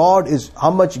how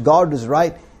much God is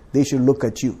right, they should look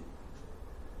at you.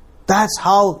 That's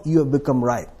how you have become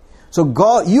right. So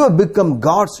you have become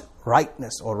God's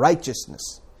rightness or righteousness.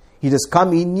 It has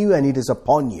come in you and it is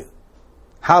upon you.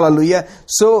 Hallelujah.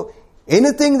 So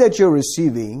anything that you're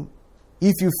receiving,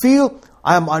 if you feel,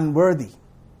 I am unworthy,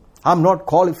 I'm not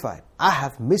qualified, I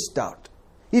have missed out.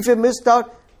 If you missed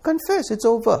out, confess, it's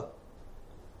over.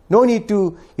 No need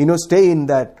to, stay in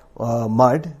that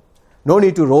mud. No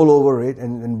need to roll over it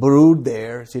and brood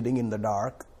there, sitting in the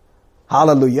dark.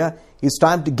 Hallelujah. It's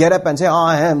time to get up and say,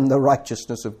 I am the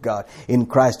righteousness of God in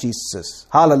Christ Jesus.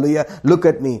 Hallelujah. Look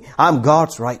at me. I'm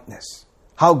God's rightness.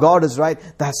 How God is right,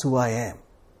 that's who I am.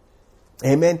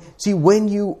 Amen. See, when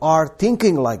you are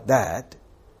thinking like that,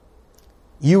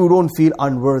 you don't feel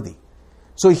unworthy.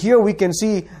 So here we can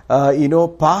see,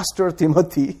 Pastor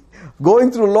Timothy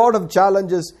going through a lot of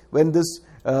challenges when this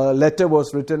letter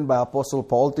was written by Apostle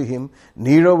Paul to him.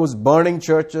 Nero was burning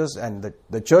churches and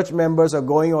the church members are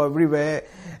going everywhere.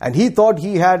 And he thought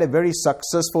he had a very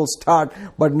successful start,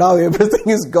 but now everything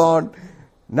is gone.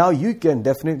 Now you can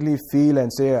definitely feel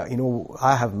and say,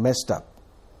 I have messed up.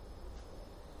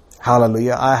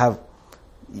 Hallelujah.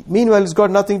 Meanwhile, it's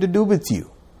got nothing to do with you.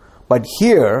 But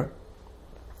here,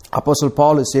 Apostle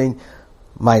Paul is saying,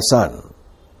 my son,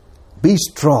 be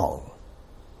strong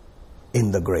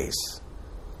in the grace.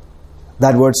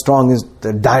 That word strong is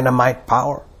the dynamite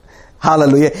power.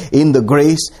 Hallelujah. In the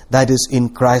grace that is in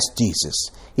Christ Jesus.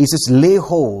 He says, lay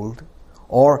hold,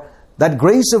 or that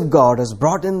grace of God has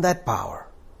brought in that power.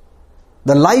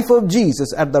 The life of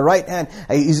Jesus at the right hand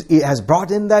has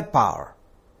brought in that power.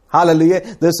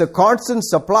 Hallelujah. There's a constant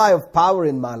supply of power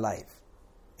in my life.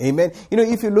 Amen.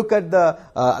 If you look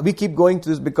at we keep going to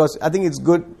this because I think it's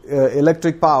good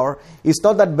electric power. It's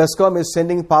not that Bescom is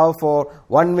sending power for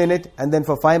 1 minute and then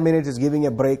for 5 minutes is giving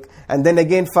a break. And then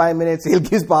again 5 minutes he'll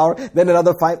give power. Then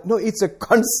another 5. No, it's a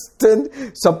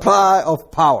constant supply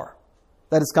of power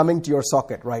that is coming to your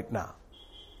socket right now.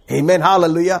 Amen.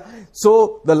 Hallelujah.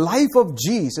 So the life of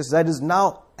Jesus that is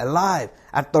now alive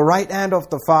at the right hand of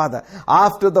the Father,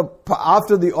 after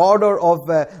the order of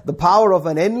the power of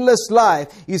an endless life,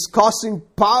 is causing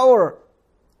power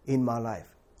in my life.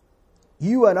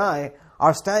 You and I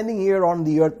are standing here on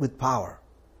the earth with power.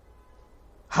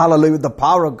 Hallelujah, with the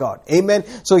power of God. Amen.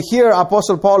 So here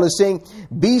Apostle Paul is saying,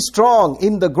 be strong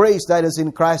in the grace that is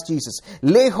in Christ Jesus.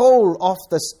 Lay hold of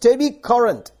the steady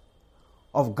current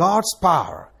of God's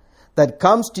power that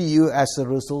comes to you as a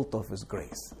result of His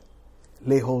grace.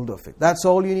 Lay hold of it. That's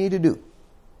all you need to do.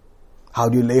 How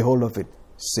do you lay hold of it?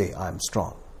 Say, I'm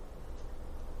strong.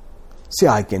 Say,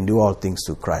 I can do all things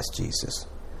through Christ Jesus.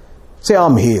 Say,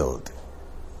 I'm healed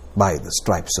by the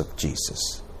stripes of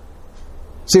Jesus.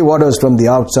 Say, what is from the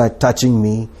outside touching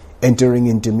me, entering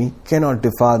into me, cannot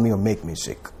defile me or make me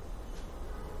sick.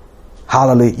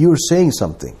 Hallelujah. You're saying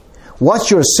something.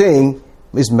 What you're saying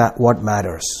is what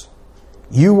matters.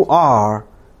 You are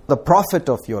the prophet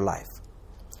of your life.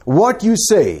 What you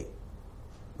say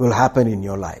will happen in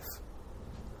your life.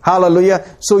 Hallelujah.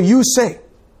 So you say.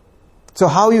 So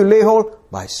how you lay hold?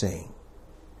 By saying.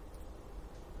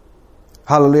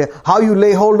 Hallelujah. How you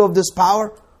lay hold of this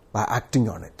power? By acting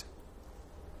on it.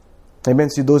 Amen.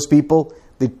 See, those people,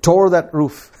 they tore that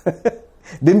roof.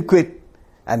 Didn't quit.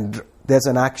 And there's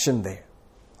an action there.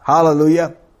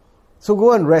 Hallelujah. So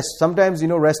go and rest. Sometimes,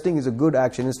 resting is a good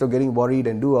action instead of getting worried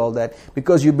and do all that.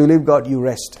 Because you believe God, you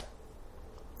rest.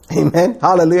 Amen.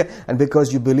 Hallelujah. And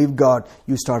because you believe God,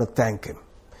 you start to thank Him.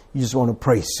 You just want to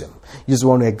praise Him. You just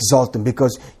want to exalt Him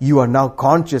because you are now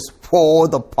conscious, for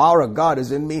the power of God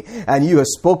is in me, and you have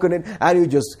spoken it,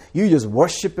 and you just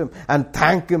worship Him and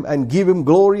thank Him and give Him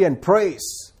glory and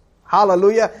praise.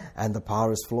 Hallelujah. And the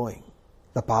power is flowing.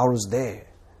 The power is there.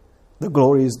 The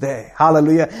glory is there.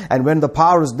 Hallelujah. And when the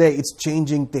power is there, it's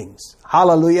changing things.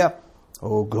 Hallelujah.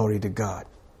 Oh, glory to God.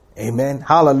 Amen.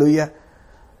 Hallelujah.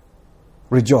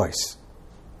 Rejoice.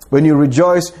 When you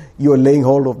rejoice, you are laying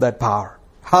hold of that power.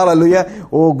 Hallelujah.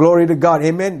 Oh, glory to God.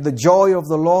 Amen. The joy of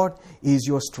the Lord is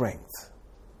your strength.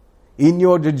 In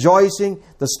your rejoicing,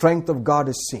 the strength of God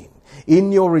is seen.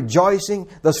 In your rejoicing,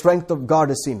 the strength of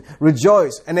God is seen.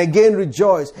 Rejoice and again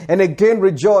rejoice and again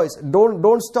rejoice.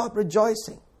 Don't stop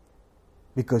rejoicing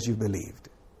because you believed.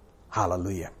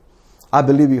 Hallelujah. I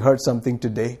believe you heard something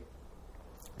today.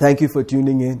 Thank you for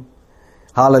tuning in.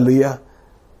 Hallelujah.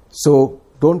 So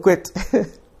don't quit.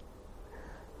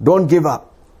 Don't give up.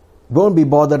 Don't be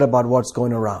bothered about what's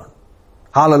going around.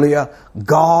 Hallelujah.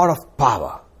 God of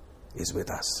power is with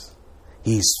us.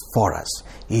 He's for us.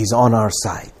 He's on our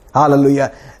side.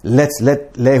 Hallelujah. Let's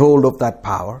lay hold of that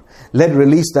power. Let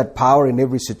release that power in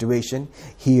every situation.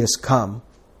 He has come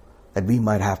that we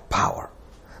might have power.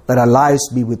 That our lives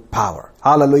be with power.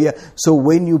 Hallelujah. So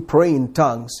when you pray in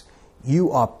tongues,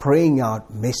 you are praying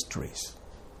out mysteries.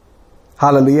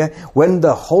 Hallelujah. When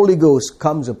the Holy Ghost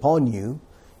comes upon you,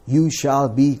 you shall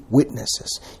be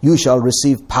witnesses. You shall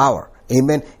receive power.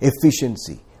 Amen.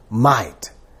 Efficiency,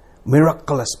 might,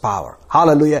 miraculous power.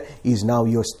 Hallelujah. Is now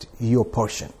your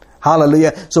portion.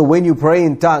 Hallelujah. So when you pray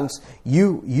in tongues,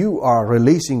 you are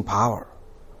releasing power.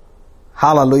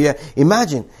 Hallelujah.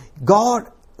 Imagine,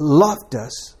 God loved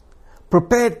us,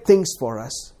 prepared things for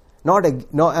us,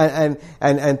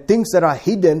 and things that are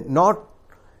hidden, not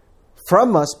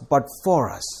from us, but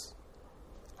for us.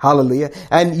 Hallelujah.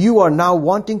 And you are now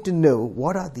wanting to know,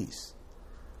 what are these?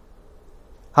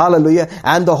 Hallelujah.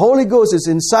 And the Holy Ghost is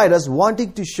inside us,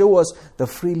 wanting to show us the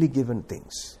freely given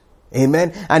things.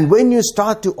 Amen. And when you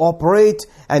start to operate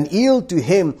and yield to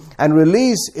Him and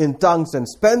release in tongues and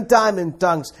spend time in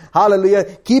tongues, hallelujah,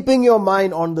 keeping your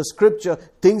mind on the Scripture,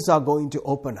 things are going to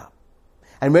open up.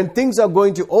 And when things are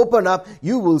going to open up,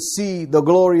 you will see the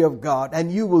glory of God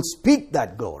and you will speak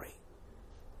that glory.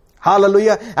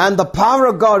 Hallelujah. And the power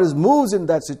of God moves in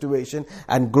that situation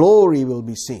and glory will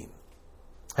be seen.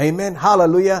 Amen.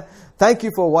 Hallelujah. Thank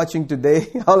you for watching today.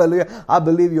 Hallelujah. I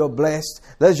believe you're blessed.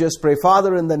 Let's just pray.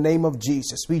 Father, in the name of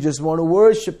Jesus, we just want to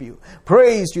worship you.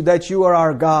 Praise you that you are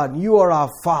our God. You are our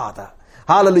Father.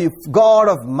 Hallelujah. God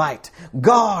of might.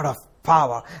 God of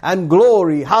power and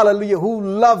glory, hallelujah, who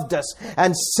loved us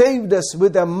and saved us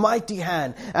with a mighty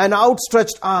hand and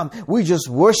outstretched arm. We just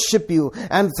worship you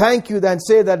and thank you and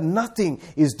say that nothing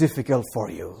is difficult for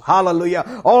you.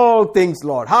 Hallelujah. All things,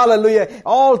 Lord. Hallelujah.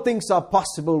 All things are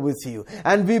possible with you.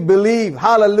 And we believe,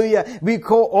 hallelujah, we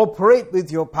cooperate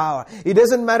with your power. It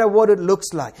doesn't matter what it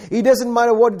looks like. It doesn't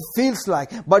matter what it feels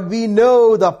like. But we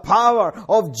know the power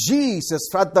of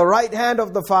Jesus at the right hand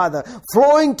of the Father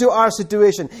flowing to our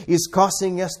situation is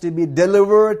causing us to be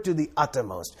delivered to the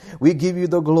uttermost. We give you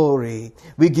the glory.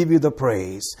 We give you the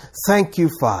praise. Thank you,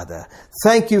 Father.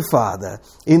 Thank you, Father,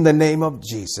 in the name of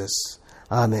Jesus.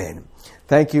 Amen.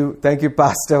 Thank you. Thank you,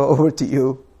 Pastor. Over to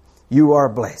you. You are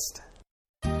blessed.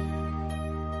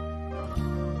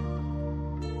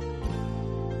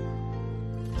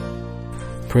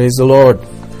 Praise the Lord.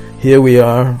 Here we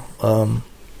are,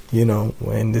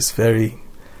 we're in this very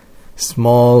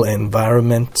small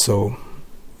environment, so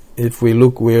if we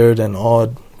look weird and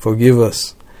odd, forgive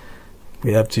us.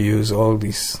 We have to use all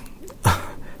these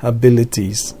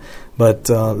abilities. But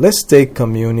let's take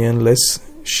communion. Let's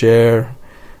share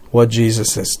what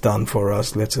Jesus has done for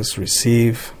us. Let us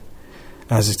receive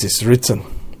as it is written.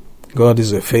 God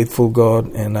is a faithful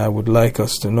God, and I would like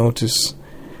us to notice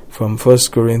from 1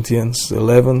 Corinthians,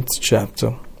 11th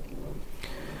chapter.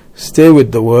 Stay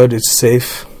with the word, it's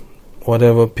safe.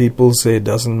 Whatever people say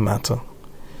doesn't matter.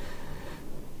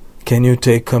 Can you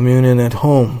take communion at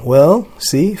home? Well,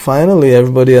 see, finally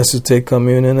everybody has to take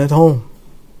communion at home.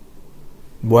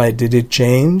 Why did it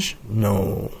change?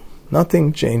 No,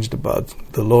 nothing changed about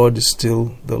it. The Lord is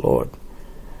still the Lord.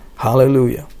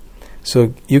 Hallelujah.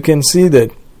 So you can see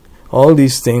that all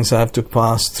these things have to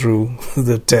pass through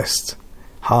the test.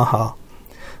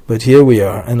 But here we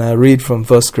are, and I read from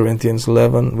 1 Corinthians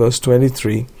 11 verse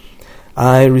 23.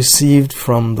 I received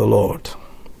from the Lord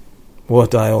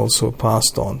what I also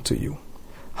passed on to you.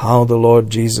 How the Lord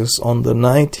Jesus, on the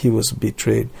night he was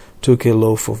betrayed, took a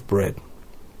loaf of bread.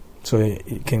 So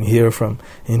you can hear from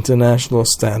International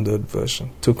Standard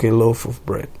Version. Took a loaf of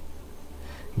bread,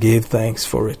 gave thanks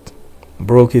for it,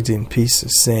 broke it in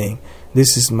pieces, saying,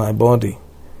 "This is my body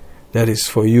that is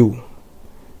for you.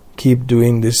 Keep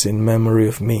doing this in memory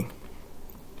of me."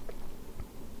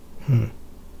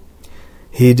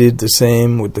 He did the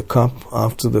same with the cup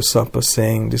after the supper,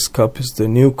 saying, "This cup is the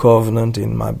new covenant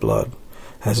in my blood.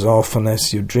 As often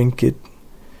as you drink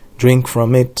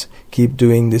from it, keep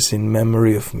doing this in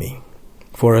memory of me.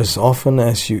 For as often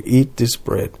as you eat this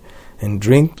bread and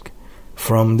drink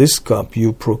from this cup,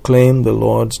 you proclaim the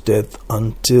Lord's death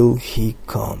until he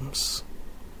comes."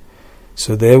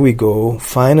 So there we go.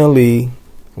 Finally,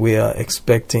 we are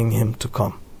expecting him to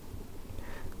come.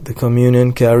 The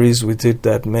communion carries with it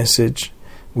that message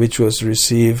which was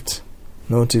received,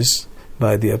 notice,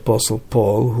 by the Apostle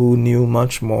Paul, who knew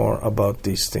much more about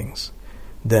these things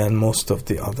than most of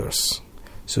the others.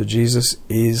 So Jesus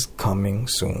is coming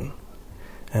soon.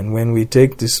 And when we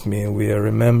take this meal, we are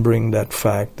remembering that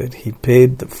fact that he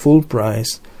paid the full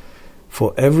price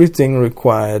for everything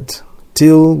required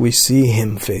till we see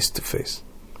him face to face.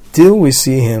 Till we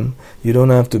see him, you don't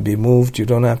have to be moved, you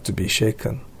don't have to be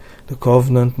shaken. The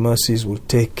covenant mercies will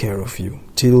take care of you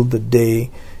till the day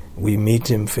we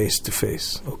meet him face to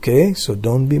face. Okay? So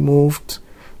don't be moved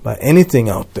by anything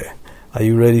out there. Are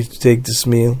you ready to take this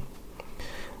meal?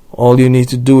 All you need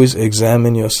to do is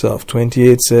examine yourself.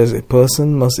 28 says a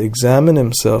person must examine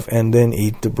himself and then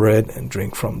eat the bread and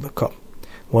drink from the cup.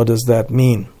 What does that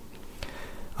mean?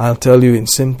 I'll tell you in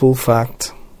simple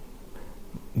fact,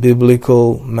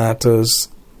 biblical matters.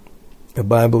 The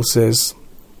Bible says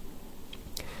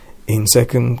in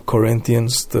 2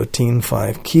 Corinthians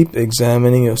 13:5, keep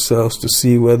examining yourselves to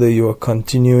see whether you are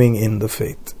continuing in the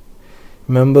faith.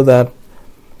 Remember that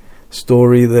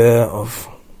story there of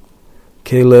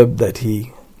Caleb, that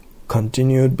he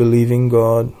continued believing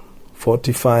God.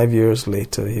 45 years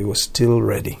later, he was still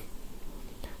ready.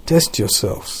 Test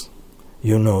yourselves.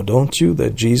 You know, don't you,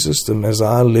 that Jesus the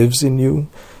Messiah lives in you?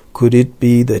 Could it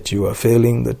be that you are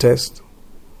failing the test?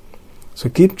 So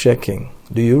keep checking.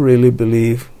 Do you really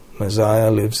believe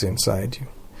Messiah lives inside you?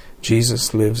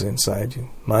 Jesus lives inside you.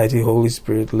 Mighty Holy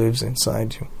Spirit lives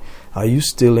inside you. Are you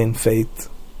still in faith?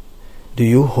 Do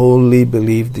you wholly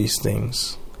believe these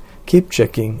things? Keep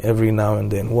checking every now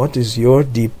and then. What is your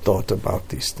deep thought about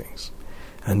these things?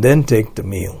 And then take the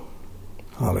meal.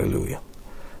 Hallelujah.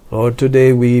 Lord,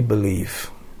 today we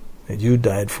believe that you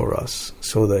died for us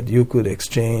so that you could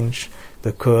exchange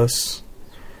the curse.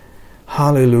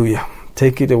 Hallelujah.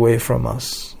 Take it away from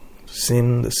us.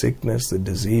 Sin, the sickness, the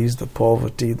disease, the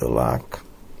poverty, the lack,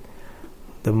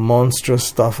 the monstrous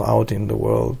stuff out in the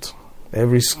world.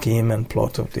 every scheme and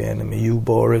plot of the enemy. You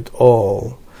bore it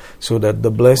all so that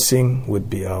the blessing would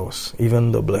be ours,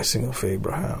 even the blessing of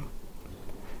Abraham.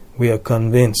 We are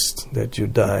convinced that you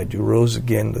died, you rose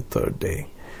again the third day.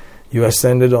 You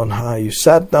ascended on high, you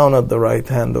sat down at the right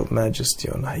hand of majesty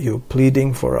on high. You're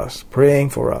pleading for us,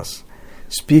 praying for us,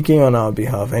 speaking on our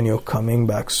behalf, and you're coming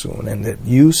back soon. And that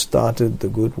you started the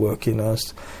good work in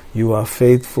us, you are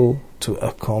faithful to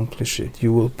accomplish it.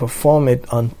 You will perform it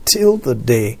until the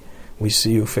day we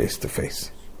see you face to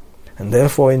face. And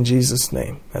therefore, in Jesus'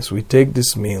 name, as we take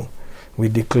this meal, we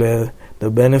declare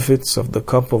the benefits of the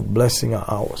cup of blessing are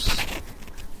ours.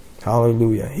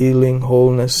 Hallelujah. Healing,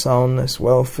 wholeness, soundness,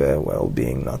 welfare,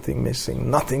 well-being, nothing missing,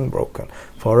 nothing broken.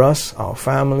 For us, our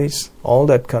families, all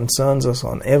that concerns us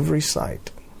on every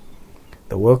side,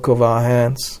 the work of our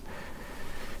hands,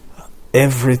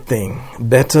 everything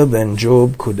better than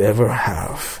Job could ever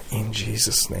have. In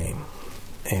Jesus' name,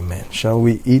 amen. Shall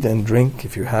we eat and drink?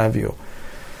 If you have your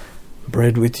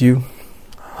bread with you.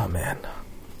 Amen.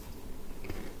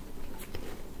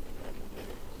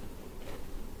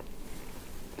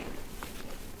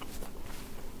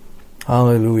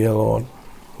 Hallelujah, Lord.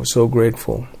 We're so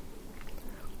grateful.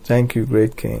 Thank you,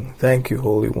 great King. Thank you,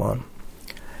 Holy One.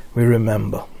 We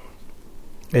remember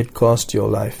it cost your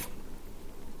life.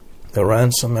 The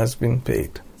ransom has been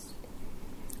paid.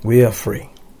 We are free.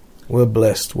 We're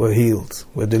blessed. We're healed.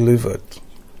 We're delivered.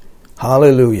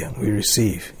 Hallelujah. We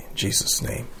receive in Jesus'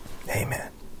 name. Amen.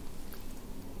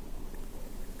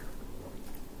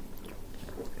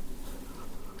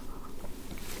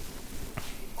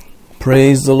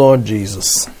 Praise the Lord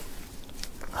Jesus. Ha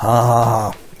ha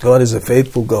ha. God is a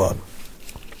faithful God.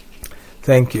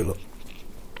 Thank you, Lord.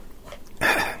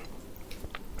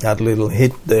 That little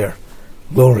hit there.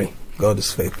 Glory. God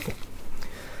is faithful.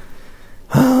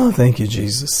 Ah, thank you,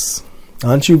 Jesus.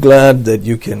 Aren't you glad that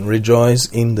you can rejoice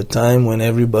in the time when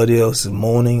everybody else is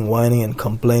moaning, whining, and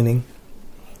complaining?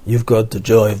 You've got the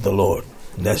joy of the Lord.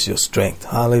 And that's your strength.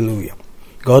 Hallelujah.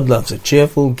 God loves a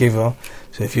cheerful giver.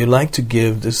 So if you'd like to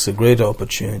give, this is a great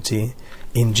opportunity.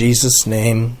 In Jesus'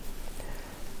 name,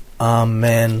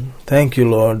 amen. Thank you,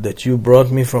 Lord, that you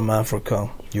brought me from Africa.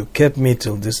 You kept me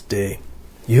till this day.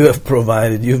 You have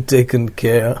provided. You've taken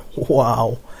care.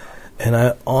 Wow. And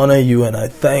I honor you and I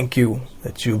thank you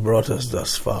that you brought us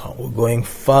thus far. We're going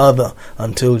farther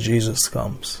until Jesus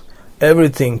comes.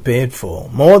 Everything paid for.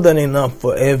 More than enough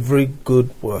for every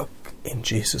good work. In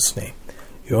Jesus' name.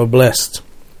 You're blessed.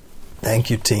 Thank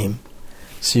you, team.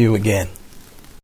 See you again.